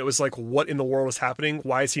two when it was like, what in the world is happening?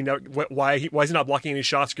 Why is he not blocking any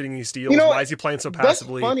shots, getting any steals? Why is he playing so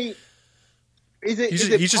passively? That's funny. Is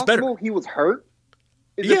it he's just better. He was hurt?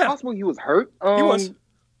 Is it possible he was hurt? He was.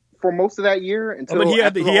 For most of that year until he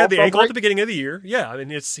had the ankle at the beginning of the year. Yeah, I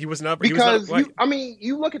mean he was not because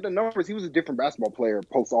you look at the numbers. He was a different basketball player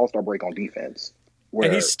post All-Star break on defense. Where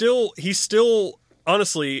And he's still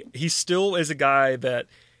honestly, he still is a guy that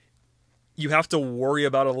you have to worry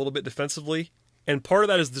about a little bit defensively. And part of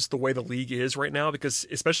that is just the way the league is right now, because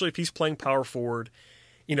especially if he's playing power forward,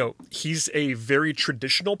 he's a very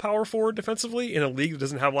traditional power forward defensively in a league that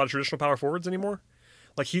doesn't have a lot of traditional power forwards anymore.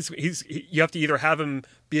 Like you have to either have him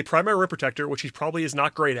be a primary rim protector, which he probably is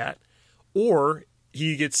not great at, or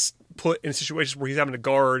he gets put in situations where he's having to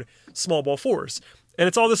guard small ball fours. And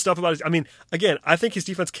it's all this stuff about again, I think his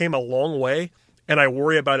defense came a long way, and I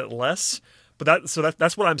worry about it less. But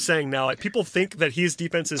that's what I'm saying now. Like, people think that his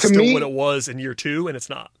defense is still what it was in year 2, and it's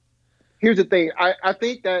not. Here's the thing. I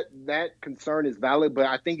think that concern is valid, but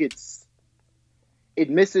I think it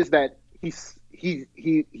misses that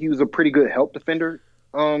he was a pretty good help defender.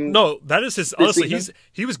 No, that is his. Honestly,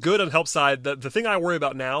 he was good on the help side. The thing I worry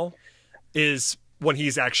about now is when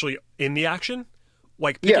he's actually in the action.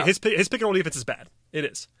 Like his pick and roll defense is bad. It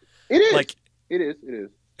is. It is. Like it is.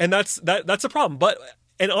 And that's a problem.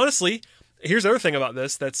 And honestly, here's the other thing about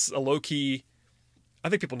this that's a low key. I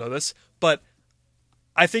think people know this, but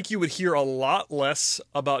I think you would hear a lot less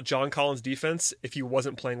about John Collins' defense if he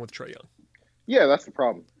wasn't playing with Trae Young. Yeah, that's the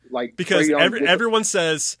problem. Like, because everyone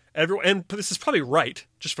says, and this is probably right,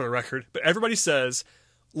 just for the record, but everybody says,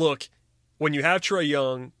 look, when you have Trae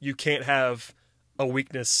Young, you can't have a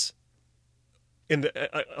weakness in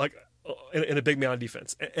the big man on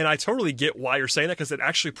defense. And I totally get why you're saying that, because it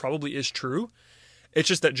actually probably is true. It's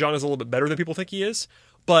just that John is a little bit better than people think he is.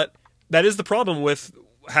 But that is the problem with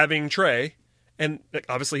having Trae. And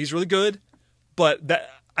obviously he's really good. But that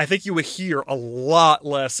I think you would hear a lot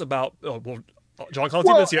less about John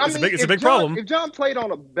Collins' defense. It's a big problem. If John played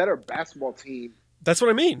on a better basketball team, that's what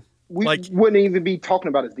I mean. We wouldn't even be talking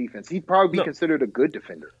about his defense. He'd probably be considered a good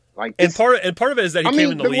defender. Like, and part of it is that he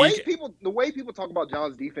came in the league. The way people talk about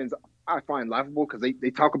John's defense, I find laughable, because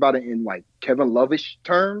they talk about it in like Kevin Love-ish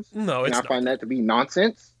terms. No, I find that to be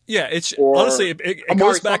nonsense. Yeah, honestly it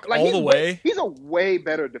goes back all the way. He's a way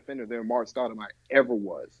better defender than Mark Stoudemire ever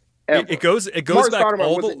was. Ever. It goes Mark back Stoudemire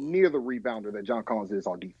all wasn't near the rebounder that John Collins is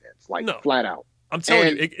on defense. Flat out. I'm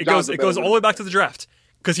telling you, it goes all the way back to the draft,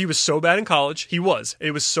 because he was so bad in college. It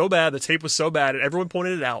was so bad. The tape was so bad, and everyone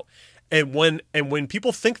pointed it out. And when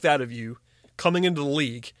people think that of you coming into the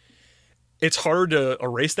league, it's hard to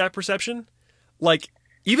erase that perception. Like,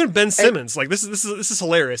 even Ben Simmons, this is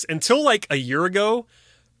hilarious. Until like a year ago,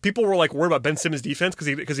 people were like worried about Ben Simmons' defense because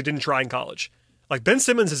he didn't try in college. Like, Ben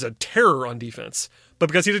Simmons is a terror on defense, but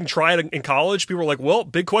because he didn't try it in college, people were like, well,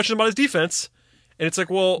 big question about his defense. And it's like,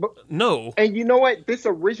 well, no. And you know what? This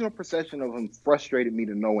original perception of him frustrated me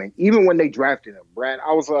to no end. Even when they drafted him, Brad,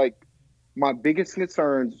 I was like, my biggest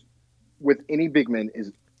concerns with any big man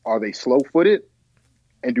is, are they slow-footed,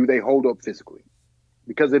 and do they hold up physically?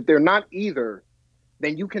 Because if they're not either,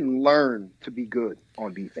 then you can learn to be good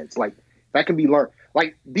on defense. Like, that can be learned.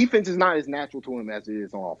 Like, defense is not as natural to him as it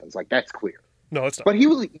is on offense. Like, that's clear. No, it's not. But he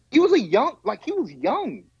was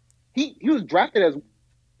young. He was drafted as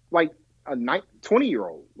like a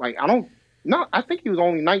 20-year-old. Like, I think he was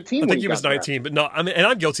only 19. I think he was 19, but no, I mean, and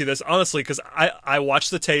I'm guilty of this, honestly, because I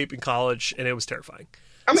watched the tape in college and it was terrifying.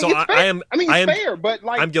 I mean, so it's fair. It's fair, but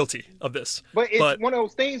like, I'm guilty of this. But it's one of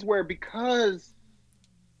those things where, because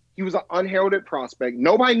he was an unheralded prospect,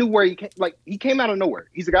 nobody knew where he came. Like, he came out of nowhere.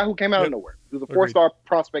 He's a guy who came out of nowhere. He was a 4-star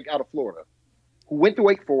prospect out of Florida who went to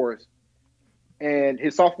Wake Forest, and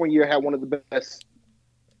his sophomore year had one of the best,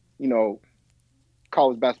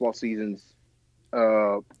 college basketball seasons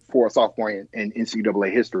for a sophomore in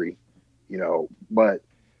NCAA history. But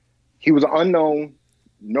he was an unknown.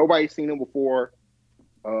 Nobody's seen him before.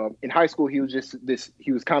 In high school, he was just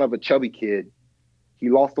he was kind of a chubby kid. He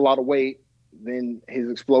lost a lot of weight. Then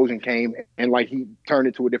his explosion came, and like, he turned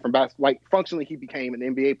into a different basketball. Like, functionally, he became an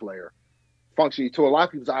NBA player. Functionally, to a lot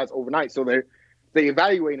of people's eyes, overnight. So they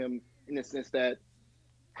evaluate him in the sense that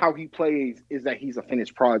how he plays is that he's a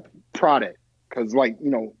finished product. Because, like,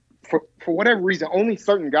 for whatever reason, only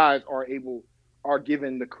certain guys are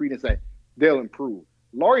given the credence that they'll improve.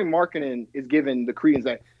 Lauri Markkanen is given the credence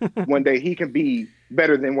that one day he can be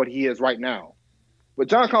better than what he is right now. But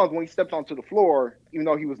John Collins, when he stepped onto the floor, even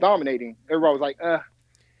though he was dominating, everybody was like,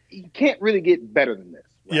 he can't really get better than this.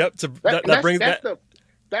 Right? Yep.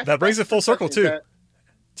 That brings it full circle, too,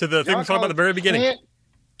 to the thing we talked about at the very beginning.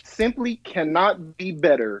 Simply cannot be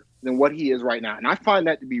better than what he is right now. And I find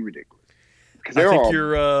that to be ridiculous. Because there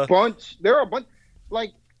are a bunch,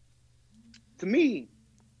 like, to me,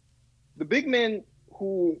 the big men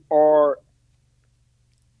who are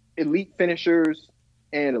elite finishers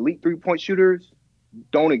and elite three-point shooters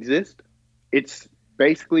don't exist. It's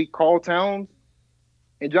basically Karl Towns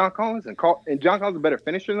and John Collins. And John Collins is a better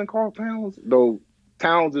finisher than Karl Towns, though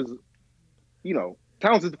Towns is,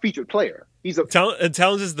 Towns is the featured player. He's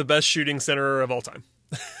Towns is the best shooting center of all time.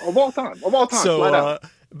 Of all time. So,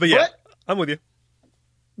 but yeah, I'm with you.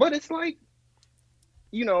 But it's like,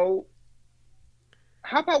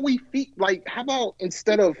 how about how about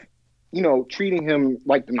instead of, treating him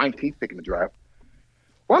like the 19th pick in the draft,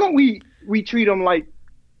 why don't we treat him like,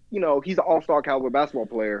 he's an all-star caliber basketball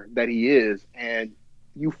player that he is, and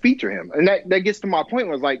you feature him. And that gets to my point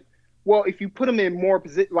was like, well, if you put him in more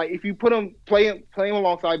position, like if you put him play him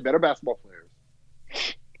alongside better basketball players,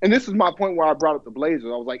 and this is my point where I brought up the Blazers.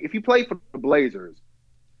 I was like, if he played for the Blazers,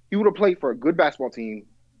 he would have played for a good basketball team,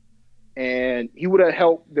 and he would have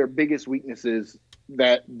helped their biggest weaknesses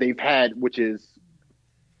that they've had, which is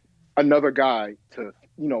another guy to,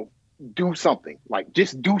 do something. Like,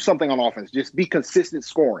 just do something on offense. Just be consistent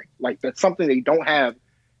scoring. Like, that's something they don't have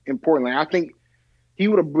in Portland. I think he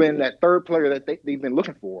would have been that third player that they've been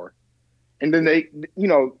looking for. And then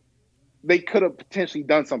they could have potentially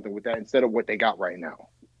done something with that instead of what they got right now,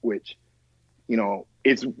 which,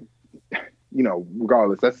 it's,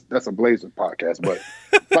 regardless, that's a Blazers podcast. But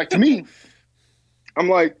like, to me, I'm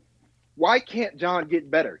like, why can't John get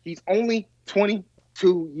better? He's only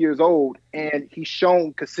 22 years old and he's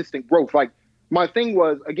shown consistent growth. Like, my thing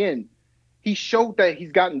was, again, he showed that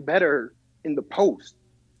he's gotten better in the post.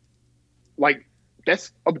 Like,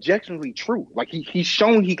 that's objectively true. Like, he's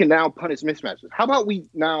shown he can now punish mismatches. How about we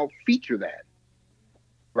now feature that,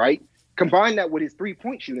 right? Combine that with his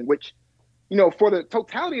three-point shooting, which, for the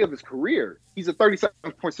totality of his career, he's a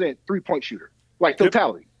 37% three-point shooter. Like,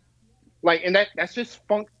 totality. Like, and that's just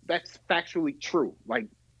that's factually true. Like,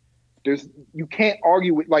 you can't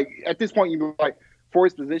argue with, like, at this point, like, for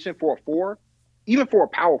his position, for a 4, even for a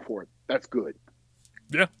power forward, that's good.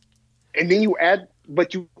 Yeah. And then you add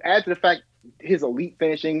to the fact his elite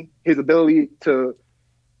finishing, his ability to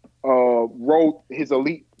roll, his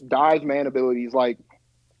elite dive man abilities, like,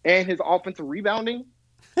 and his offensive rebounding,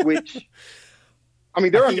 which, I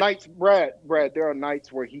mean, there are nights, Brad, there are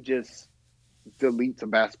nights where he just deletes a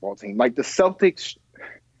basketball team. Like, the Celtics,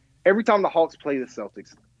 every time the Hawks play the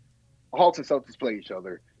Celtics, the Hawks and Celtics play each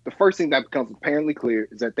other, the first thing that becomes apparently clear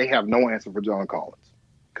is that they have no answer for John Collins.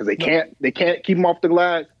 Because they can't keep him off the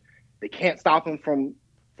glass. They can't stop him from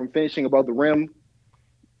finishing above the rim.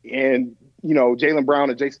 And, Jaylen Brown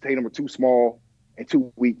and Jason Tatum are too small and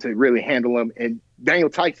too weak to really handle him. And Daniel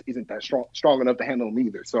Tice isn't that strong enough to handle him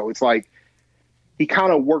either. So it's like he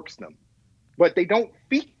kind of works them. But they don't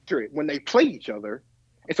feature it when they play each other.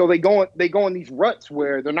 And so they go in these ruts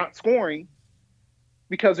where they're not scoring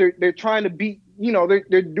because they're trying to beat,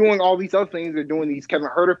 they're doing all these other things. They're doing these Kevin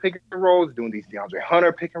Huerter pick and rolls, doing these DeAndre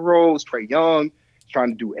Hunter pick and rolls, Trae Young trying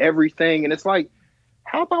to do everything. And it's like,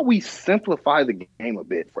 how about we simplify the game a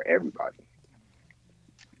bit for everybody?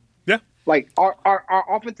 Yeah. Like, our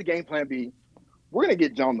offensive game plan be, we're going to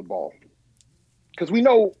get John the ball. Because we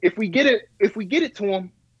know if we get it to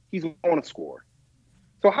him, he's going to score.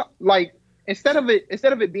 So, instead of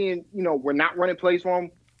it being, we're not running plays for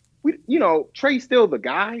him, Trae's still the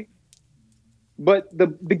guy. But the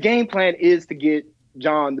game plan is to get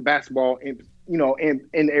John the basketball in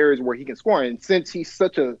areas where he can score. And since he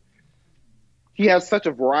has such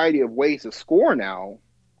a variety of ways to score now,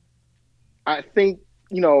 I think,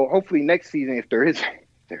 hopefully next season, if there is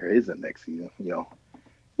a next season,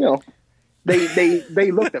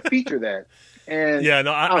 they look to feature that. And yeah,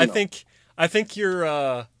 no, I think you're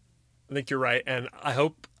right, and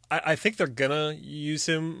I think they're gonna use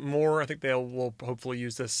him more. I think will hopefully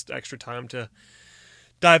use this extra time to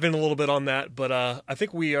dive in a little bit on that. But I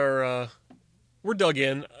think we're dug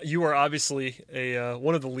in. You are obviously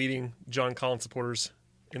one of the leading John Collins supporters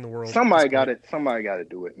in the world. Somebody got to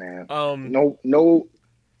do it, man. No.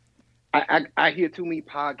 I hear too many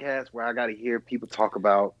podcasts where I got to hear people talk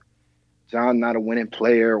about John not a winning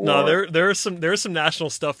player. No, there's some national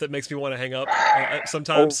stuff that makes me want to hang up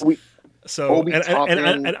sometimes. Obi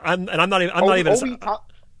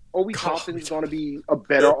Toppin is going to be a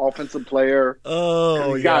better offensive player.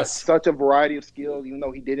 Oh, he's got such a variety of skills, even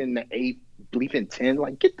though he did it in the 8, bleeping 10.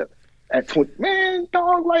 Like, get the at 20, man,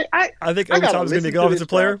 dog. Like, I think Obi Toppin's going to be a good offensive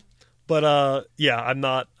player, but yeah, I'm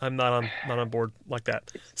not on board like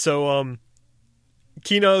that. So,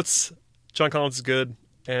 keynotes, John Collins is good,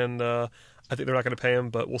 and I think they're not going to pay him,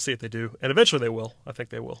 but we'll see if they do, and eventually they will. I think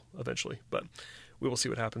they will eventually, but we will see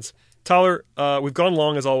what happens. Tyler, we've gone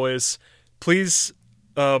long as always. Please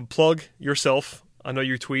plug yourself. I know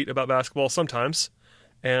you tweet about basketball sometimes,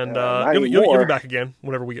 and you'll be back again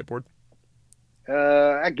whenever we get bored.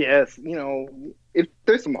 I guess, if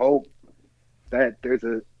there's some hope that there's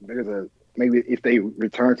a maybe if they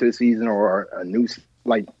return to the season or a new,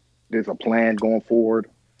 like, there's a plan going forward.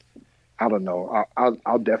 I don't know.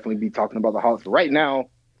 I'll definitely be talking about the Hawks. Right now,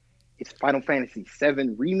 it's Final Fantasy VII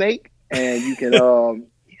Remake, and you can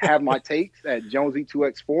have my takes at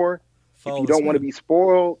Jonesy2X4. If you don't want to be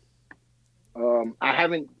spoiled, I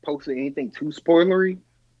haven't posted anything too spoilery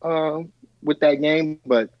with that game,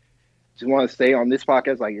 but just want to say on this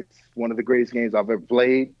podcast, like, it's one of the greatest games I've ever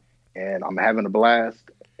played, and I'm having a blast,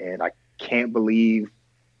 and I can't believe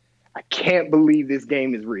this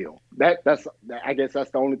game is real. That's I guess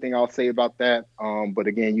that's the only thing I'll say about that. But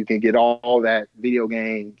again, you can get all that: video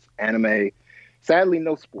games, anime. Sadly,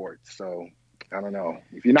 no sports. So I don't know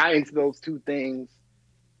if you're not into those two things,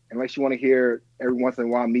 unless you want to hear every once in a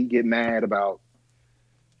while me get mad about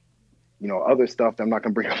other stuff that I'm not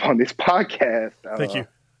going to bring up on this podcast. Thank you.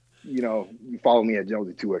 You follow me at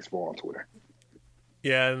Jonesy2X4 on Twitter.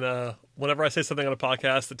 Yeah, and whenever I say something on a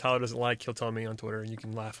podcast that Tyler doesn't like, he'll tell me on Twitter, and you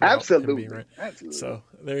can laugh. Absolutely, right? Absolutely. So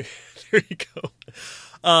there you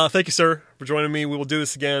go. Thank you, sir, for joining me. We will do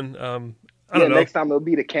this again. I don't know. Next time it'll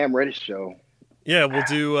be the Cam Reddish show. Yeah, we'll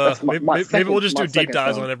do. Maybe we'll just do deep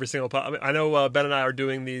dives on every single pod. I know Ben and I are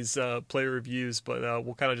doing these player reviews, but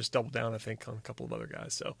we'll kind of just double down, I think, on a couple of other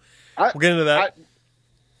guys. So we'll get into that.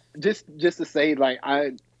 Just to say, like,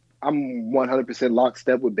 I'm 100%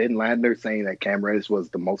 lockstep with Ben Landner saying that Cam Reddish was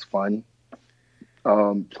the most fun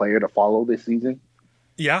player to follow this season.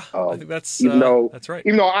 Yeah, I think that's that's right.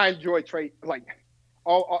 Even though I enjoy Trae, like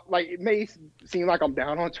it may seem like I'm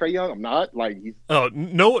down on Trae Young. I'm not. Like,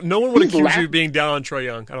 no one would accuse you of being down on Trae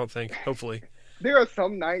Young. I don't think. Hopefully, there are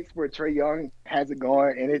some nights where Trae Young has it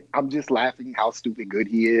going, and I'm just laughing how stupid good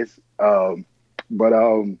he is.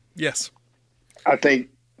 Yes, I think.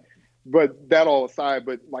 But that all aside,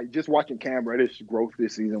 but like just watching Cam Reddish growth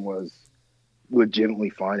this season was legitimately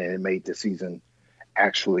fun, and it made the season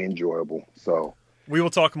actually enjoyable. So we will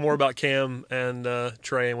talk more about Cam and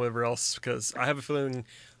Trae and whatever else, because I have a feeling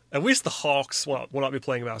at least the Hawks will not be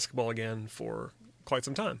playing basketball again for quite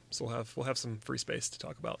some time. So we'll have some free space to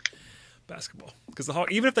talk about basketball, because the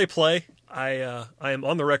Hawks, even if they play, I am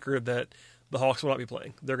on the record that the Hawks will not be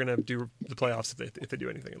playing. They're going to do the playoffs if they do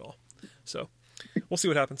anything at all. So we'll see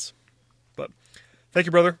what happens. But thank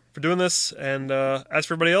you, brother, for doing this. And as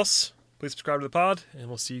for everybody else, please subscribe to the pod, and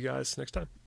we'll see you guys next time.